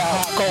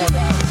without God.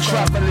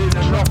 Traveling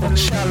another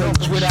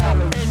challenge without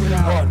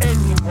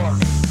anyone.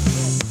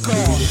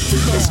 God,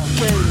 this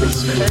game is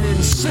an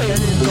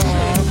insane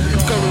God.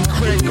 Going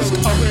crazy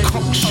on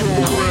cocksure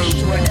road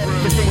where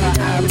everything I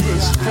have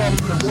is from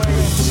the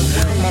waves.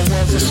 My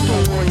world's a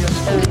story of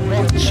old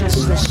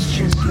righteousness,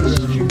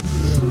 stupid.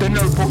 The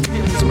noble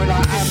kinsman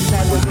I am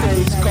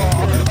nowadays,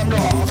 God. I'm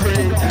not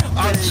afraid,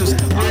 I just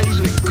brave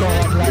it,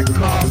 God. Like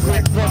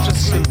Margaret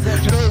Rogerson,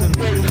 no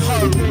way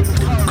home.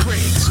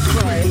 Critics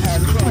cry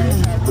and cry.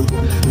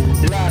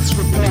 Last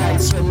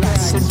replies are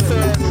less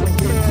inferior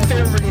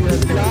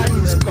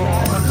lines,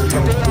 God.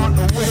 They aren't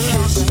the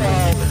wicked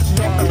style,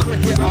 not the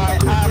cricket I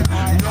am,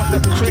 not the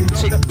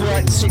cryptic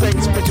bright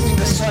space between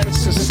the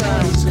sights of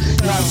sounds.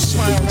 Now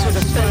smile to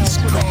the face,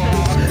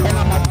 God. And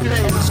I'm a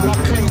blaze, my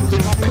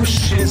cleaving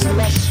pushes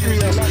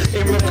illustrious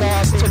in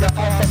regards to the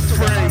other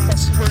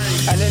phrase.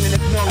 And in an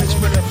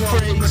acknowledgement of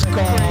phrase,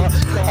 God,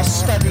 a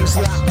study's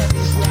lap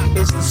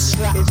is the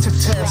slap to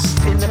test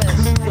in the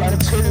clue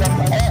until I'm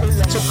off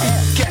to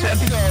get a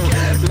go.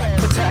 Like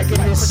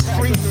protagonist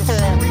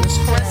freeform, this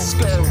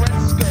fresco.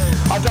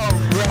 I don't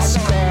rest,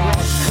 God,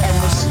 and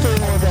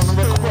restored on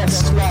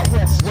request like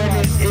when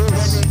it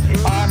is.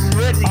 I'm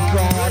ready,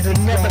 God,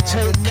 and never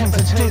taken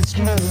to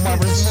dismal, my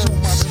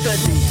result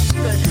steady.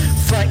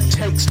 Flight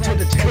takes to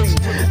the king,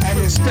 and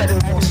instead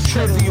of what's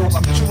trivial,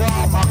 of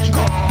drama,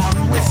 God,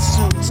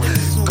 whistles.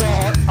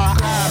 God, I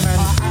am,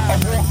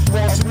 and what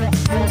wasn't,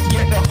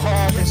 yet the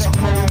hardest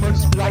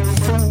moments like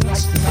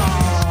fools.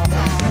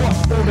 What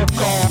all of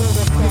God,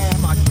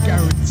 my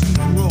guarantee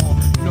raw,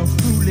 no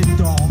fooling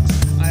dogs.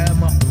 I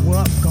am at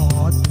work,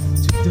 God,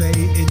 today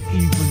in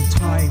even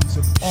times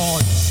of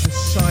odds. The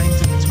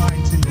signs of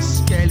times in the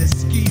scale of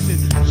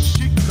scheming.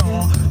 Shit,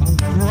 God, on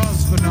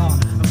Grosvenor,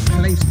 and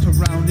placed to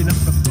rounding up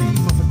the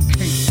theme of a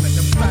case like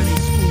the ballet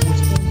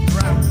schools all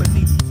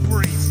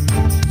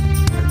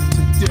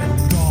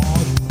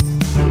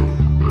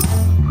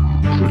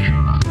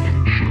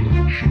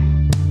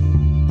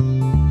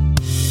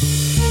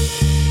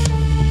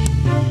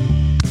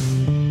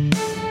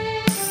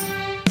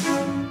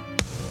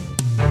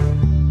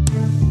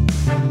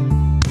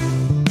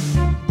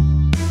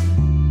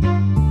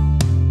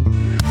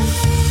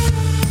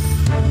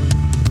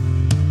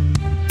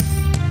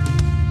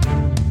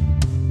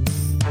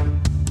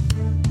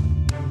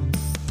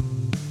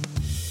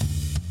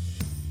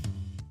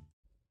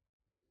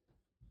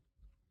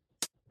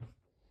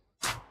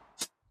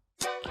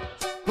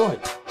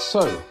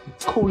So,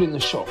 calling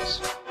the shots.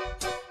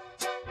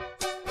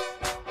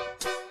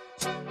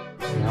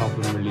 The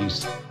album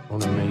released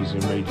on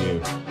Amazing Radio.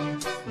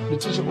 The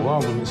digital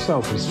album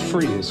itself is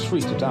free. It's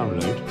free to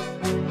download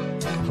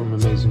from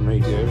Amazing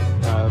Radio.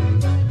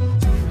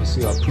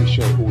 Obviously, I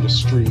appreciate all the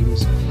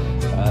streams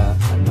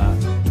and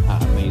that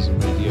at Amazing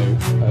Radio.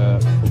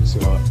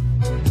 Obviously,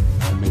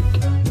 I make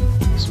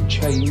some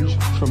change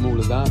from all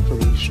of that.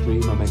 From each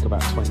stream, I make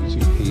about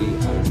 22p,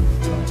 and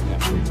the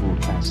actual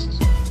broadcasts.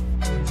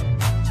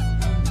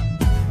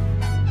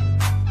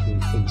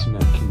 The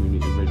internet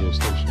community radio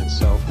station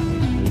itself,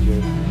 Amazing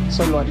Radio.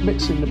 So, like,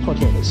 mixing the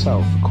project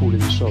itself, calling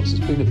the shots,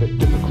 it's been a bit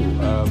difficult.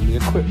 The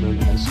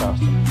equipment and stuff.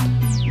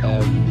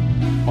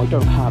 I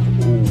don't have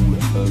all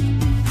of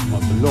my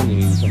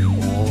belongings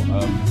anymore.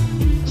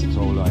 It's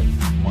all like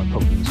my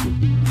problems with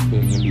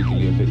being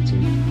illegally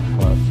evicted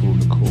by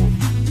fraud of court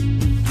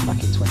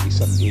back in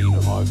 2017.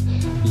 I've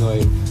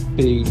like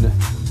been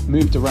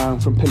moved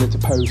around from pillar to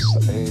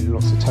post in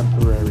lots of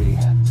temporary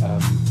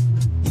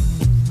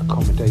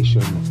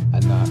accommodation,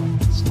 and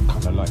that's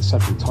kind of like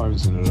several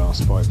times in the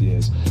last 5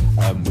 years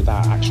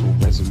without actual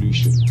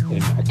resolution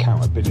in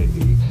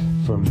accountability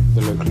from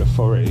the local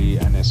authority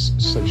and its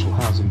social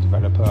housing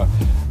developer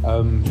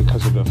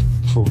because of the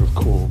fraud of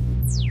court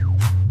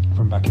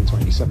from back in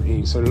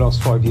 2017. So the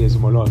last 5 years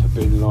of my life have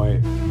been like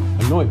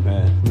a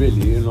nightmare,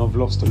 really, and I've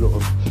lost a lot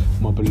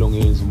of my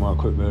belongings and my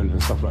equipment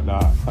and stuff like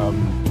that,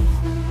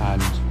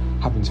 and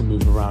having to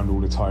move around all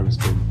the time has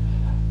been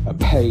a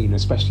pain,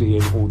 especially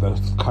in all the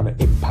kind of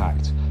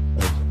impact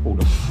of all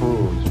the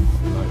fraud,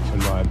 like for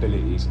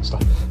liabilities and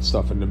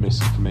stuff and the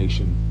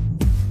misinformation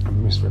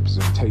and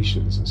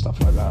misrepresentations and stuff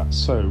like that.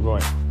 So,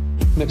 right,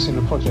 mixing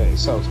the project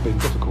itself has been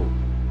difficult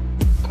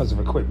because of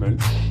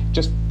equipment,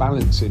 just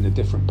balancing the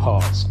different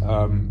parts,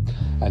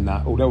 and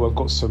that, although I've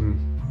got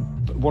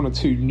one or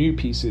two new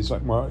pieces,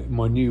 like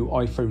my new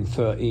iPhone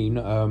 13,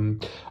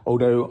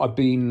 although I've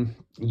been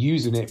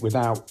using it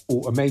without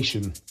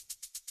automation.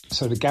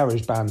 So the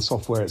GarageBand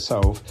software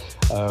itself,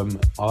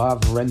 I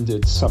have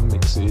rendered some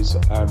mixes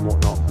and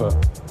whatnot, but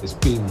it's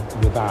been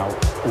without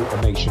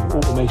automation.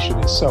 Automation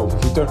itself,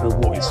 if you don't know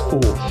what it's for,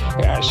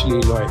 it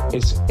actually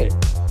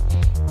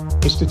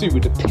it's to do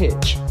with the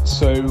pitch.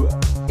 So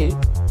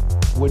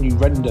when you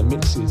render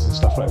mixes and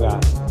stuff like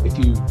that, if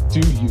you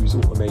do use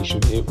automation,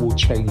 it will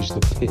change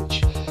the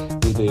pitch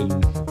within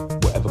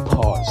whatever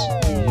parts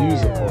you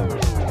use it on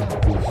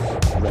with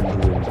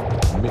rendering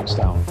a mix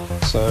down.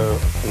 So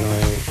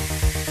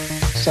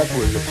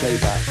several of the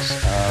playbacks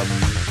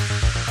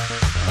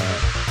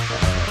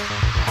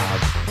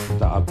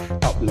that I've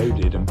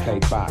uploaded and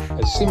played back,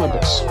 they seem a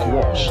bit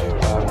squashed,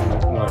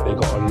 like they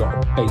got a lot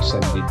of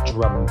bass-ended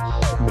drum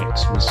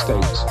mix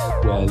mistakes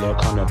where the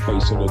kind of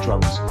bass of the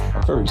drums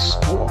are very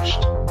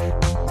squashed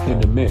in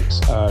the mix.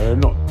 They're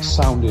not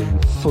sounding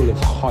full of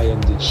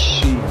high-ended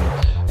sheen,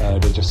 they're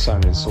just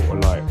sounding sort of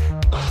like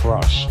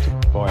crushed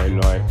by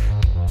like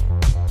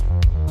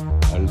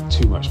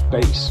too much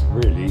bass,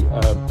 really,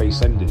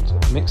 bass-ended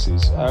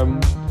mixes.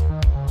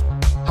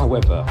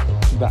 However,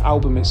 the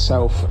album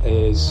itself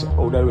is,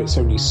 although it's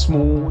only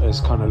small, it's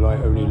kind of like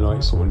only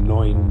like sort of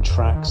 9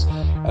 tracks,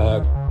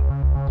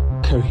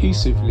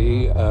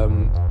 cohesively,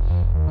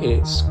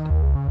 it's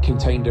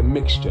contained a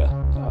mixture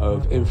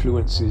of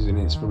influences and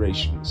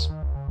inspirations,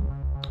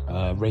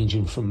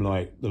 ranging from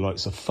like the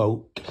likes of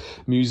folk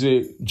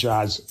music,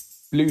 jazz,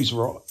 blues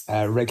rock,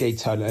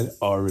 reggaeton and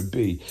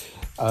R&B.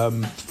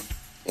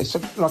 It's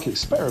like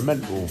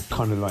experimental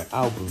kind of like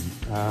album,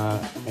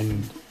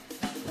 and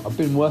I've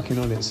been working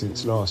on it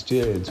since last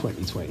year in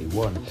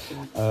 2021.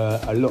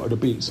 A lot of the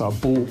beats I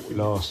bought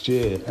last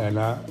year, and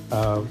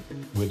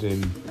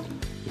within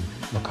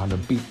the kind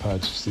of beat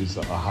purchases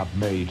that I have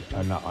made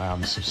and that I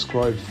am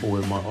subscribed for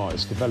in my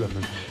artist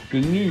development.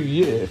 The new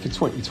year for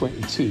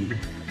 2022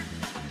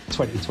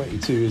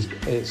 is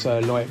it's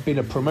like been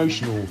a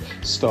promotional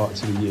start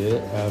to the year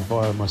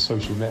via my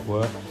social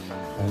network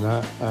and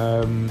that.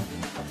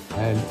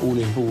 And all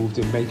involved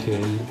in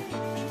making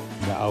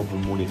the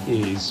album what it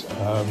is,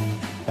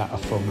 that are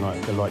from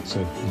like the likes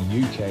of the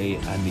UK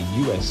and the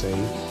USA,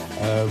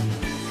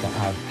 that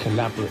have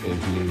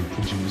collaboratively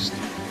produced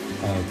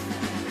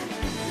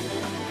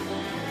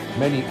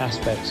many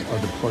aspects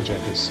of the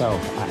project itself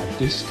at a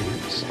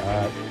distance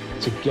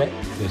to get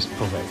this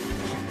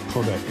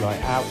product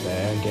like out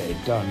there and get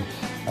it done.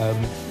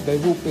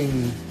 They've all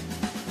been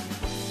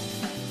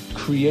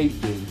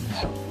creating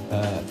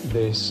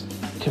this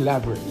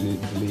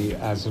collaboratively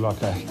as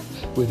like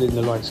within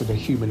the likes of a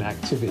human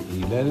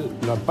activity. There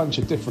are a bunch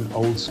of different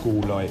old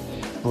school like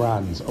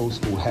brands, old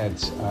school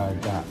heads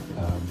that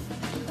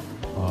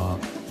are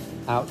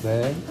out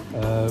there,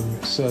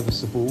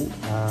 serviceable,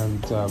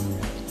 and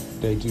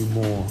they do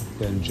more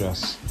than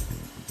just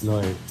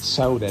like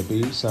sell their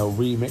beats. They'll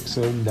remix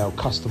them, they'll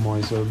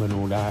customize them and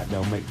all that,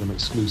 they'll make them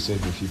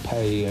exclusive if you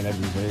pay and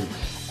everything,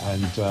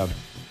 and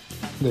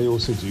they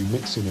also do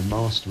mixing and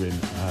mastering,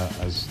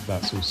 as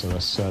that's also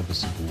a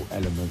serviceable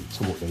element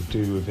to what they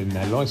do within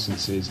their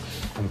licenses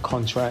and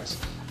contracts.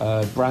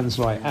 Brands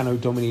like Anno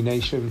Domini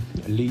Nation,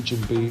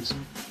 Legion Beats,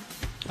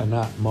 and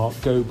that Mark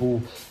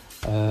Goebel,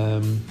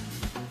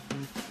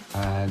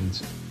 and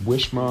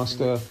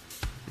Wishmaster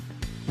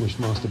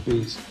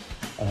Beats.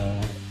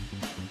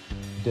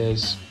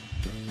 There's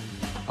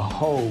a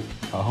whole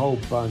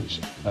bunch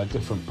of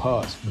different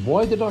parts.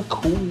 Why did I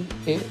call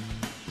it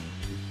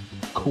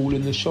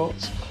Calling the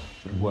Shots?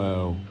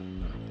 Well,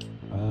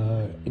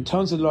 in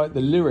terms of like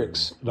the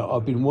lyrics that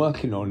I've been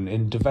working on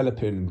and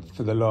developing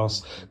for the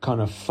last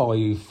kind of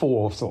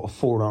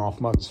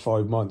 4.5 months,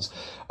 5 months,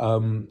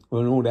 when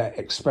all that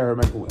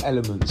experimental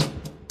elements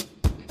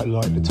are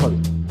like the type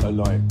are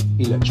like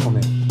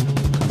electronic,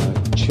 kind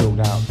of chilled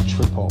out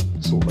trip hop,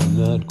 sort of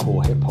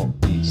nerdcore hip hop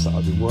beats that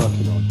I've been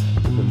working on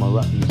within my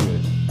rap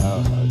music.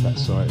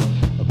 That's like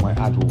my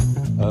adult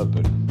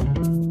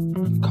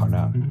urban kind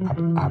of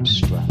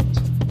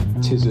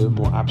abstractism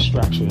or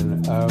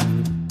abstraction.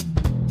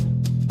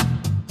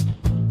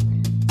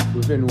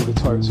 Within all the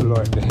types of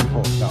like the hip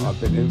hop that I've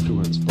been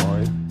influenced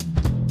by,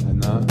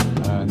 and the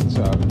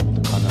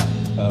kind of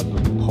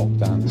urban pop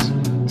dance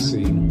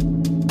scene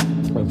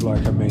of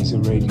like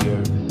Amazing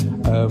Radio.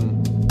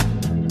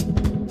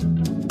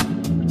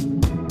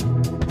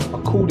 I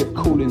called it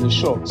Calling the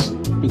Shots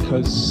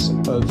because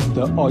of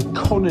the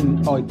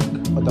iconicism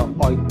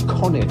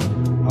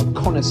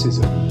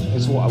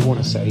is what I want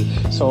to say.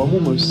 So I'm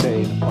almost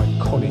saying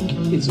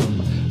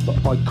iconicism, but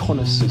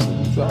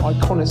iconicism, the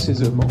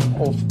iconicism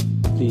of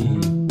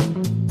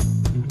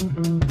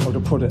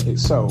the product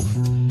itself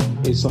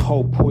is the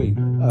whole point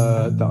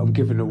that I'm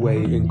giving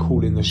away in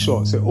Calling the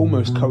Shots. It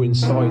almost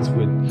coincides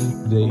with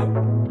the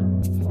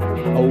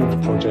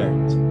old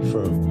project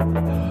from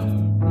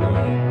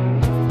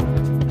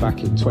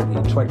back in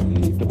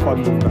 2020, the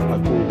bundle that I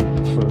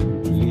bought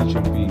from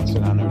Legion Beats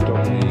and Anno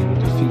Domini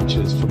with the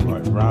features from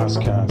like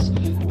Webcasts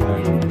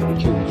and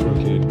King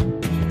Crooked,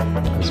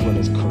 as well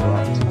as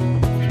Corrupt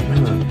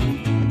and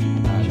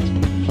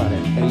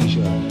Planet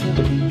Asia.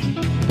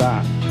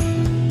 That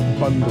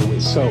bundle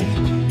itself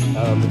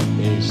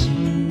is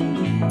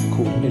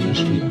called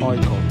Industry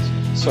Icons.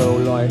 So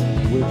like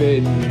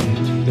within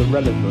the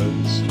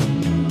relevance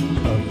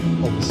of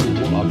obviously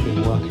what I've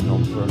been working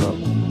on for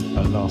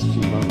the last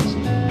few months,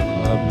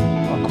 I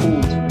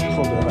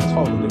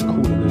titled it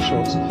Calling the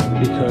Shots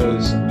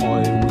because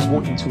I was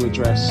wanting to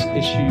address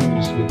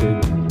issues within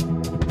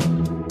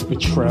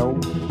betrayal,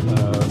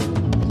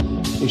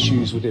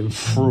 issues within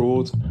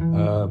fraud,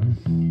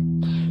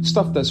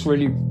 stuff that's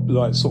really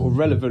like sort of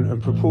relevant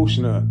and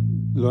proportionate,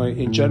 like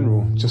in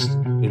general, just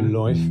in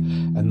life,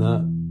 and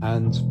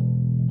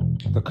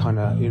the kind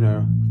of, you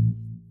know,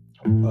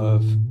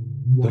 of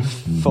the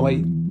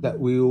fight that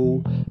we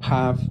all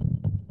have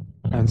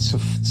and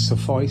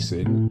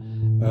sufficing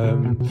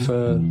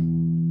for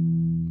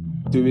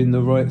doing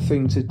the right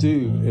thing to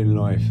do in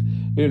life,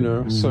 you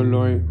know. So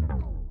like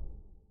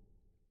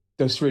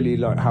that's really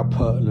like how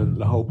pertinent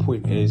the whole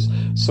point is.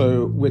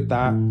 So with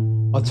that,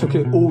 I took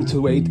it all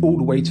the way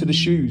to the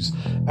shoes,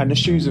 and the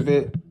shoes of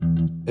it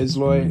is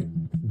like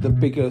the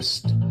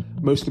biggest,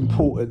 most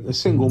important, the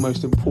single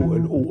most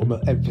important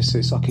ultimate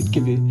emphasis I could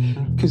give it.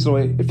 Because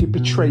like if you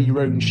betray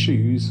your own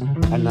shoes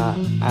and that,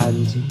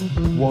 and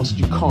whilst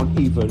you can't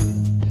even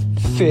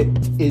fit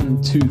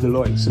into the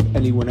likes of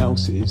anyone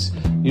else's,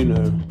 you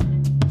know,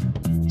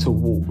 to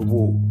walk the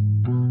walk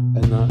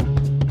and that,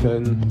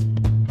 then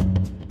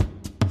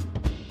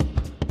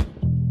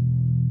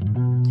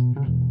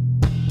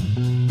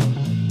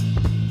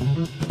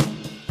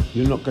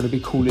you're not going to be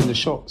calling the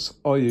shots,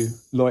 are you?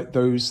 Like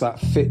those that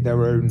fit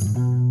their own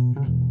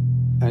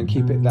and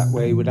keep it that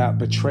way without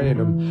betraying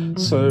them.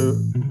 So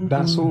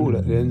that's all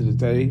at the end of the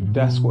day.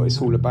 That's what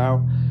it's all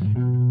about.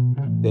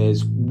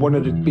 There's one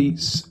of the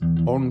beats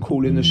on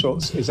Calling the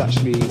Shots is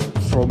actually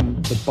from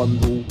the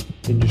bundle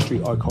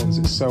Industry Icons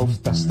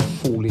itself. That's the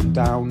Falling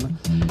Down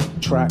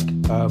track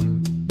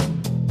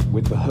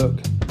with the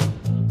hook.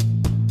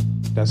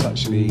 That's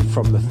actually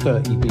from the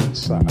 30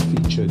 beats that are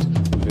featured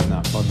within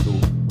that bundle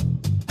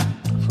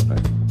from the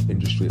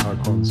Industry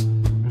Icons.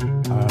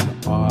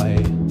 I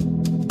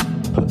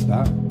put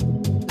that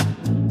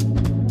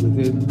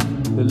within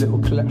the little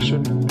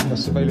collection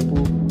that's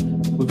available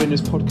within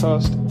this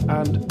podcast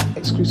and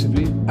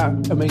exclusively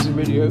at Amazing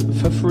Radio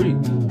for free.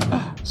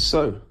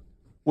 So,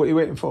 what are you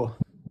waiting for?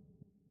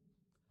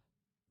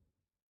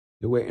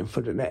 You're waiting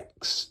for the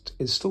next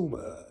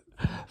installment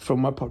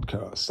from my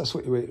podcast. That's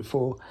what you're waiting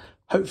for.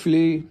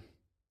 Hopefully,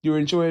 you're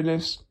enjoying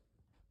this.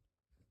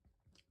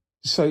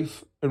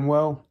 Safe and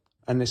well,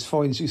 and this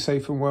finds you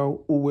safe and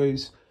well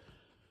always.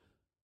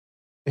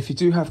 If you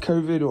do have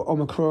COVID or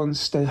Omicron,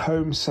 stay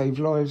home, save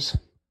lives,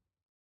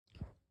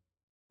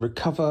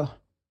 recover,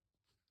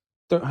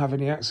 don't have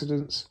any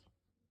accidents,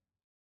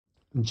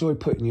 enjoy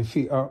putting your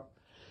feet up.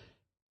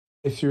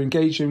 If you're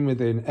engaging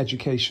within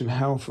education,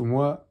 health and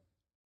work,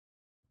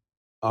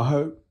 I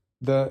hope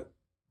that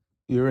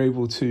you're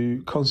able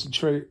to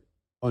concentrate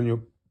on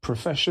your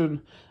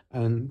profession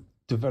and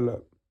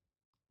develop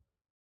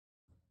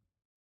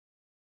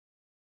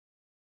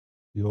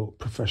your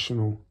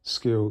professional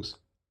skills,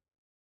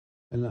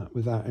 and that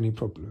without any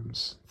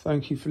problems.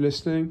 Thank you for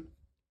listening.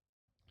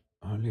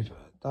 I'll leave it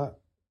at that.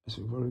 as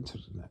we roll into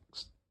the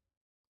next.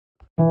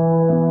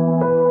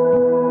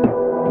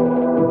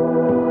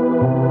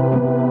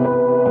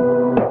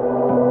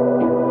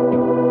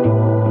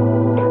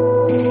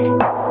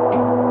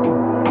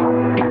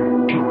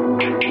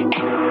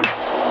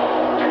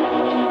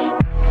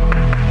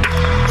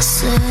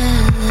 Said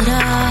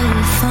I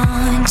will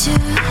find you,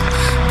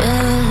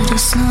 but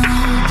it's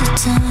not the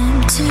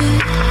time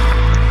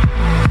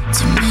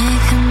to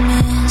make a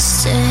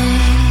mistake.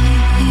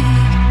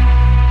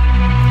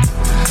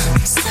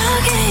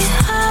 Stuck in your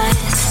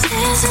eyes,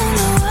 isn't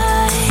the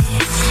way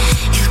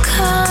you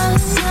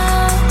calling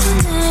out the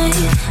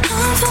name.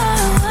 I'm far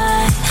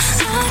away,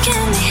 I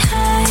can't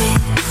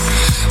behave.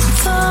 I'm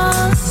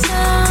falling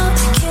down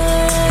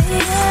again.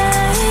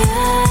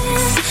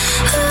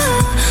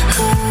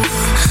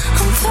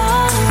 I'm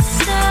falling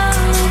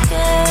down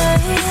again.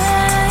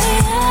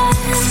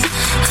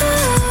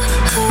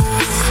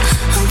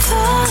 I'm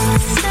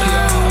falling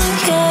down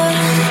again.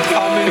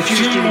 I'm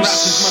infused in rap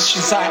as much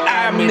as I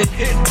am in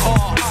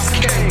hip-hop.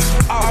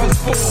 I was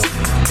born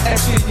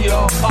every year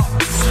up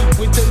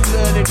with the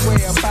learned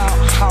way about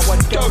how I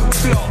don't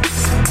flop.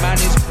 Man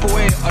is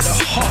boy on a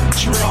hot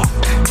drop.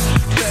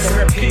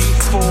 Therapy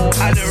for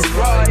an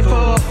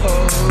arrival.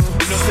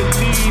 Not the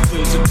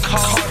levers of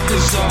card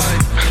design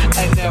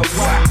and their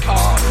whack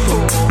art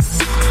for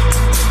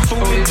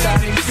falling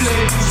down in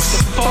flames. The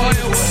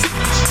fireworks,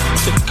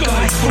 the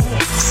guy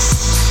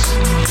thoughts.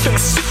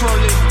 Fist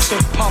frolics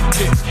and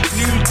puppets,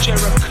 New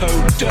Jericho,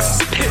 dirt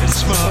pit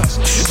smarts,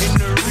 in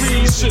the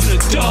reason of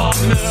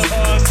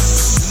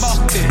darkness.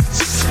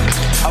 Muppets,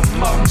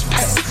 amongst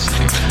pets,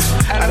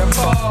 and the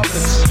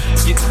fathers,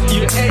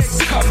 your egg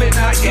coming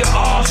out your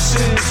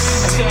arses.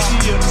 And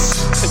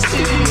idiots,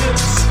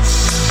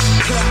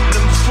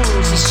 platinum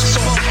fools, a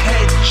spot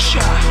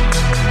headshot.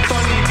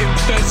 Funny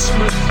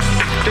investment,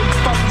 the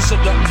funds of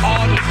the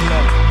ardent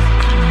love.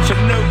 For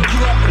no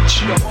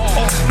gratitude, in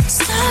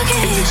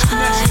this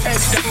nest egg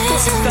that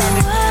goes down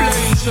in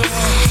flames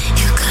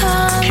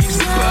keeps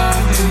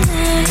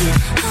burning.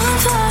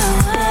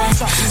 Burns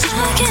up in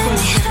smoke,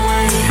 goes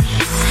away.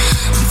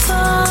 Ash.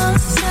 Fall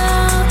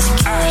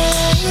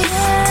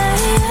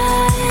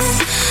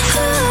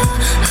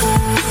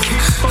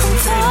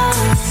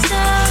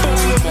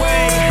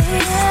away.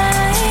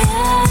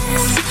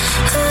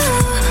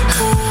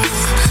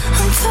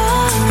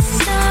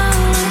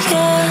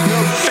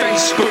 No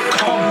Facebook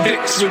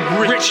convicts with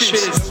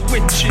riches,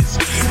 witches,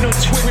 no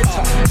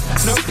Twitter,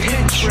 no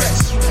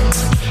Pinterest.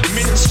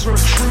 Mince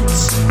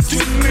recruits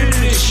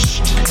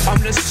diminished. I'm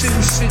the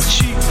Simpson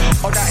chief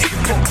of that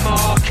hip-hop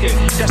market.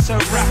 That's a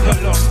rap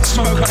a lot,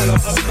 smoke a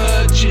lot,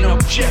 emerging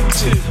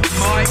objective.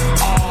 My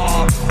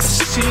art,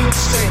 scene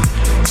state,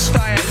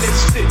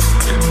 stylistic.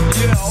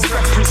 Yeah, I'll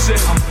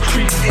represent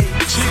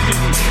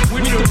creativity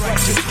with the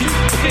right to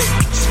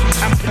depict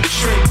and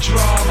portray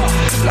drama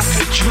like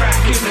a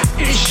dragon of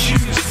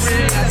issues.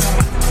 Realize I'm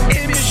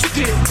an image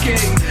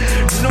digging,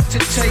 not to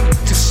take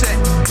to set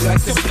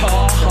like the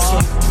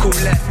Paha.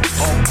 Colette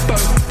on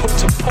boat, put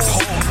to paw.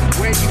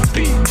 Where you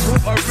be,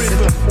 what a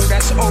rhythm, oh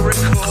that's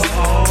oracle.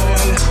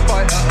 Let's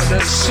fight out of the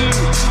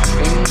suit.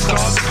 In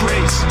God's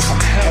grace, I'm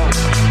held,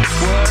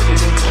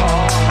 worded in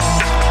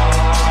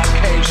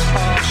cage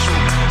partial.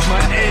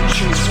 My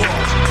entrance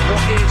was,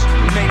 what is,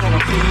 may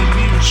not be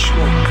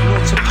mutual.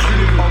 Not a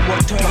clue on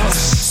what does.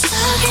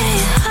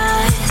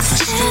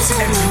 Still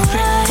everything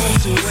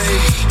falls away.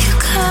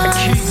 It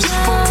keeps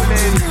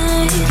falling.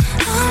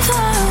 I'm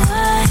far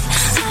away,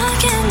 I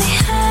can't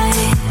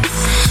behave.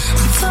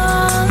 I'm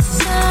falling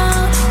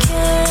down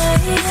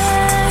again.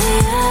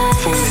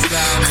 Falling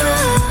down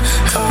now.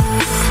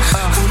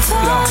 I'm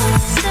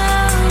falling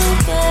down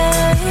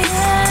again.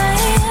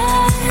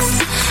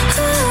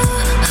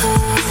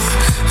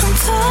 I'm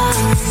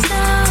falling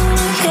down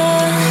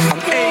again.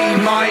 I'm A-,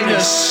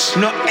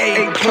 not A+.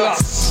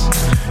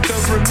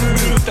 Don't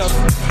remove the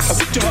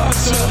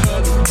abductor,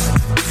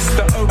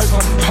 the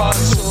open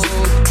puzzle.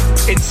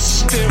 It's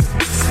still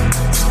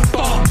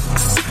but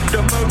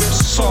the motor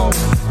soul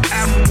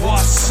and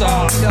what's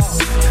up.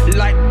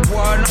 Like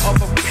one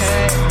of a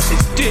pair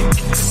is dick,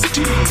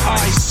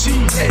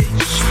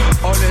 D-I-C-H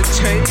on a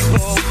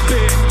table,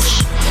 bitch.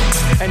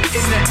 And in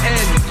the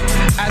end,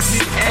 as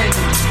the end,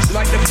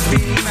 like the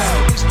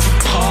female is the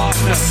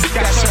partner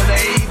that's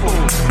unable.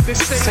 The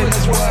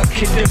sailor's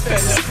working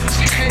develops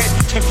head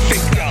to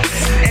figure,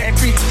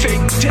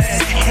 everything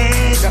dead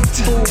head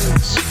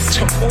falls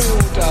to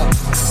order.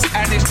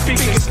 And its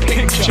biggest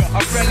picture,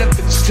 a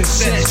relevance to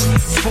zest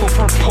for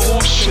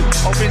proportion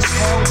of its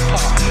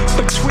helper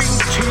between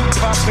two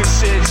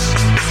purposes.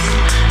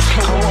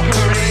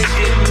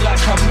 Cooperating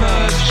like a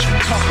merge,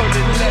 coupled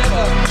in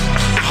leather,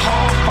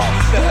 half off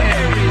the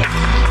area,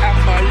 and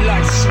my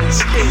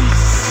license is.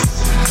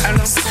 And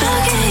I'm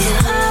falling,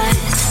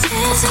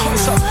 cause I'm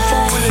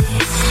falling,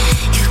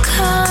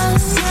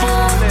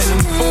 falling.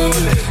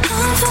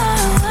 I'm far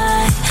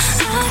away,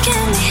 I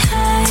can't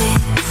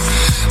behave.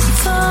 I'm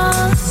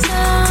falling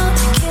down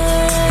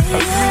again. I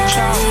reach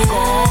out,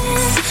 God,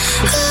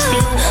 but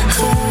still I'm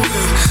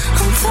falling.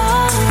 I'm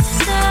falling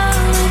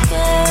down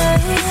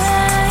again.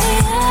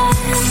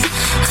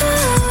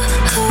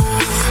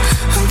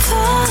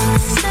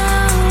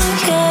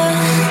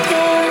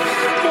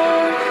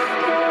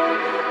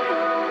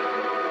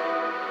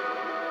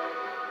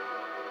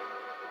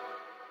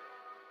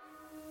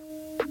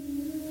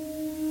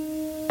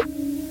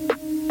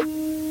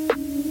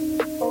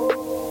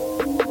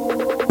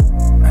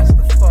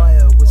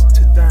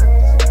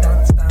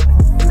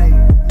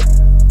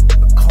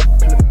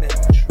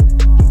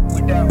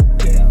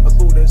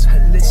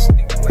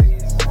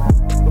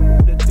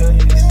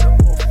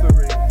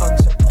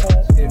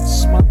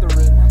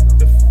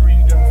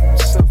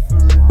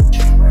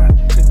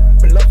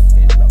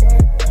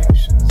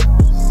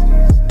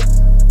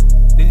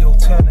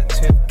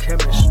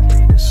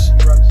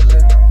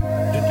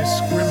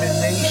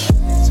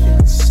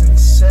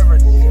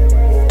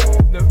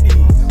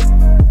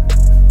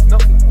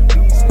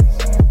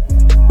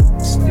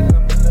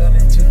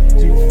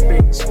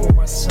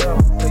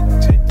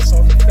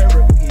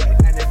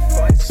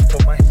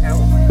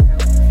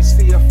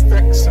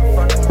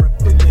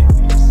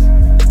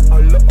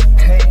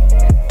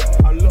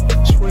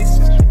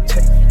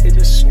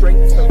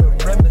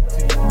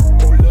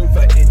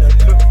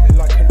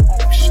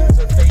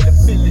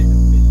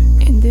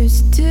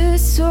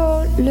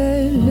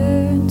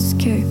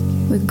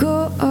 we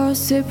go our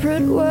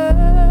separate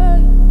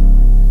way,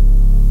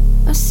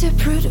 a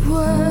separate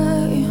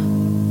way.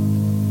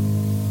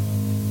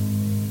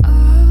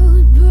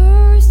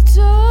 Outburst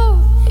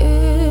of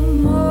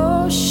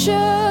emotion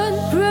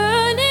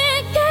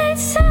burning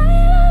inside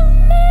of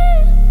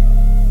me,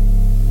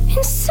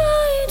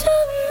 inside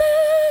of me.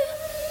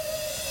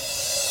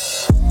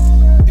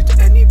 Did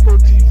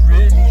anybody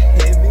really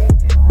hear me?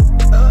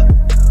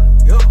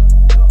 Yo,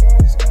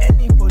 does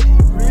anybody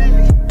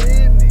really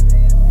hear me?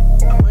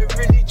 Am I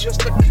really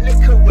just a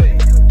click away?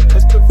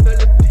 Cause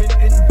developing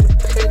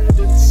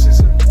independence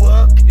isn't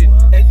working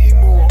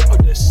anymore on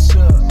the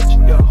search,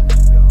 yo.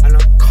 And I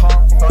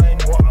can't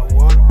find what I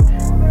want.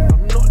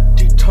 I'm not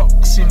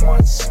detoxing my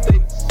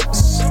state.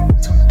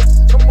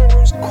 Symptoms,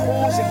 tomorrow's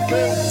cause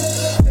again.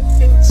 The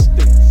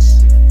instincts,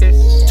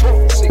 it's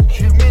toxic,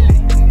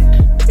 humiliating,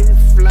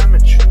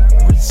 inflammatory,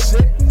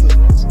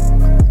 resentment.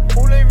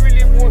 All I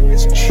really want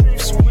is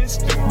truth's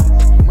wisdom.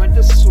 My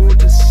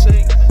disorder's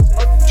sake,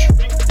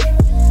 untreated.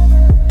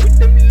 With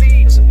them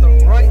leads at the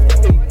right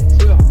thing,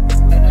 yeah.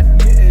 And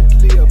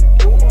admittedly a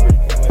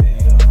boring way,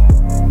 yeah.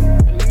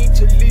 I need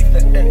to leave the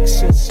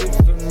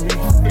excessive and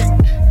rethink.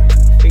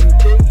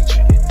 Engage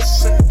in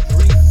sound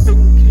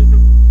rethinking.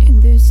 In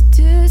this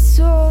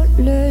desolate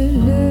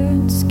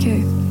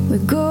landscape, we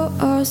go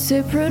our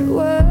separate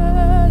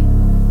way,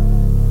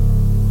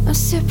 a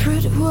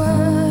separate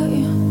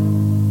way.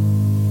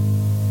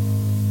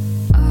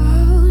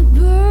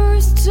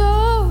 Outburst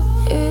of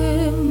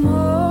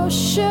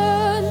emotion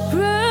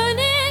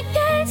burning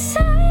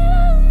inside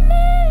of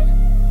me,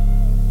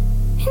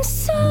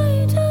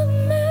 inside of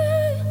me.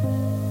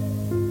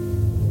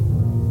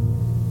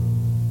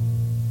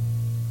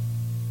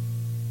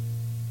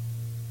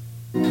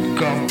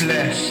 God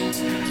bless,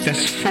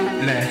 that's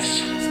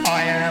faultless.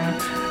 I am,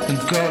 and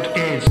God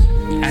is,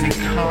 an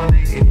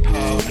incarnated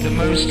part of the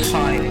Most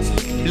High.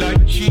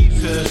 Like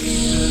Jesus,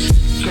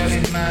 God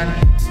is man,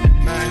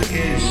 and man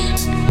is.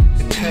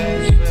 The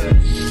turns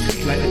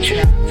verse, like the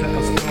chapter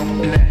of God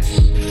bless,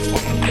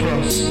 on the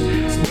cross,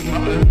 with my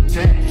own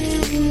death.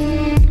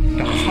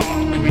 The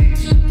heart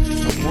grieves,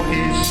 and what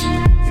is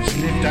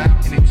lived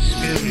out in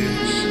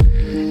experience.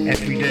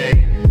 Every day,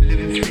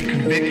 living through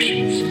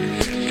convictions,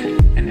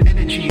 and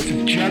energies of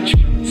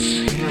judgments,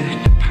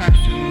 yeah, the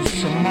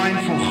passions, a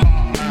mindful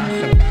heart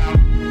math about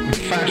and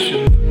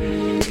fashion,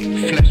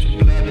 flesh and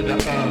blood of the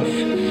earth,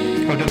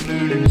 of the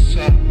moon and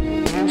sun,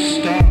 all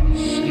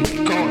stars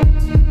and God,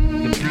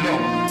 the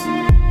block,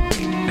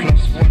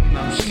 plus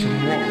oneness, and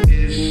what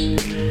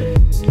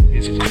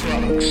is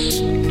crux.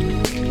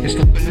 It's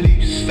the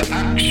beliefs, the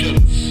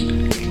actions,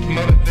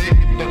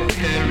 motivated but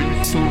caring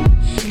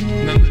thoughts.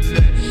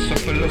 Nonetheless, a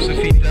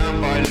philosophy down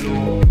by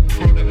law,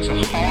 products of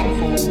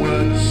harmful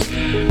words,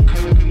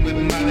 coping with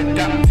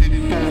maladaptive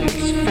forms.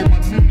 For my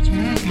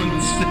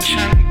movements, the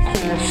chanting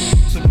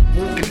course of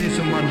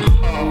organism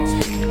unharmed,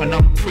 and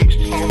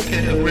unpreached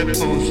pulpit of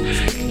ripples,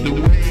 the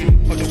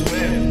wave of the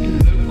web,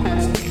 local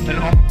and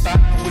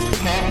on-bound with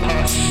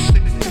purpose,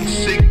 simple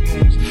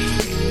signals,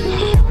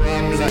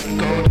 haram like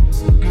God,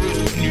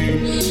 good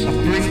news. I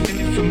bring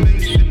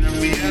information and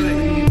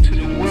reality to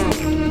the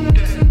world of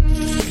depth,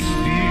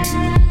 views,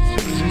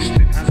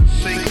 existing as a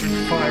sacred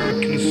fire of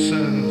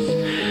concerns,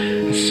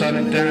 a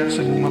silent dance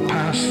of all my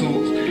past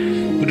thoughts,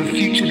 with a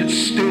future that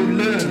still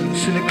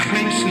learns in a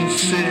claim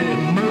sincere,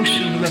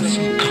 emotionless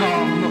and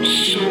calm, not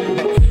short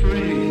but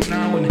free,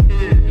 now and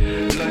here,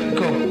 like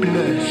God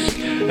blessed,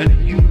 and a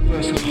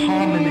universe of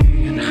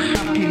harmony and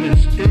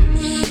happiness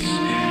is.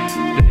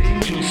 The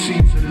angel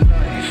sees a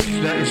life,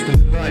 that is the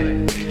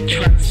light,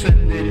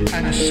 transcended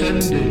and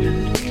ascended.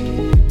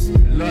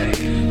 Life,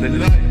 the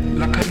light,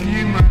 like a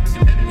new man's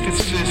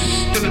emphasis,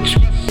 still a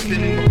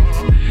trusting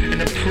heart, in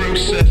a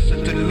process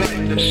of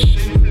delight that's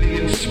shamefully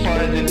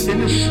inspired and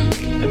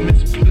innocent,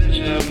 amidst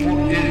pleasure and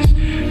what is,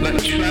 like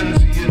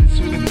transience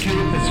or the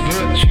guiltless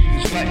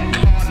virtues, like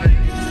carnate.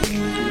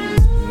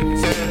 The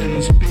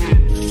burdens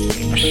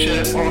being, I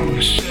share on,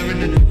 sharing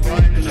the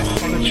divine and the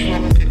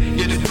holotropic,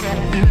 yet the God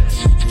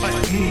blessed, like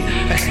me,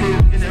 a hill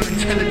inner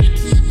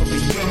intelligence of a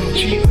young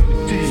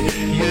G.O.D.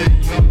 Yeah,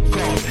 young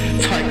God,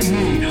 type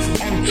me,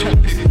 on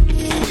topic, the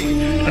point,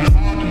 an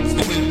ardent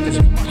point, as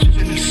much as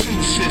any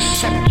sincere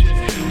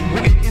subject,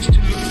 what it is to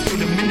look for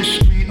the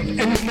ministry of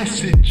any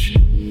message,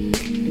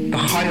 the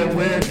high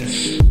awareness,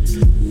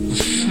 the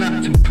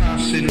snapped and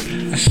passing,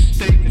 a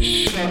state of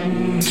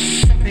shun,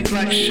 something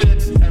like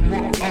shit, and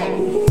what a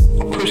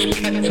push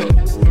kept to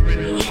over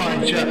in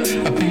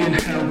hijack, a being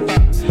held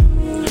back,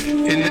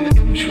 in the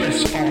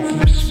interest of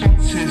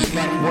responses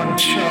like one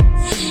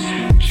chance,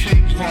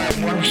 changed by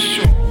one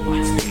shot,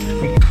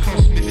 and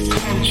cosmic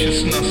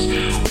consciousness,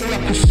 all I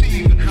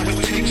perceive and how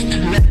it takes to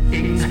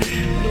letting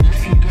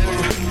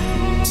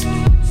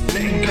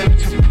go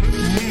to put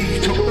me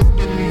to all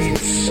the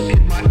needs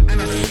in my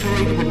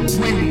anaphora with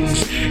wings.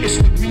 It's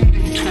the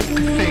reading talk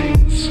of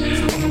things,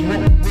 of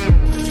what will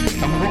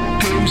and what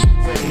goes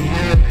away.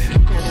 Yeah,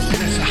 God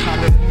bless a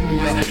hallelujah.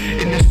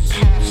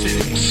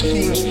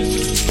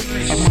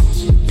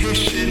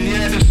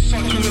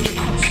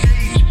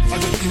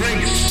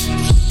 race,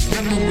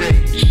 rebel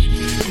rage,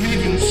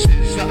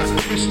 grievances that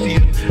are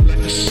Christian,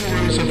 like the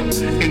sorrows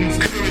of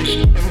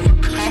encouraged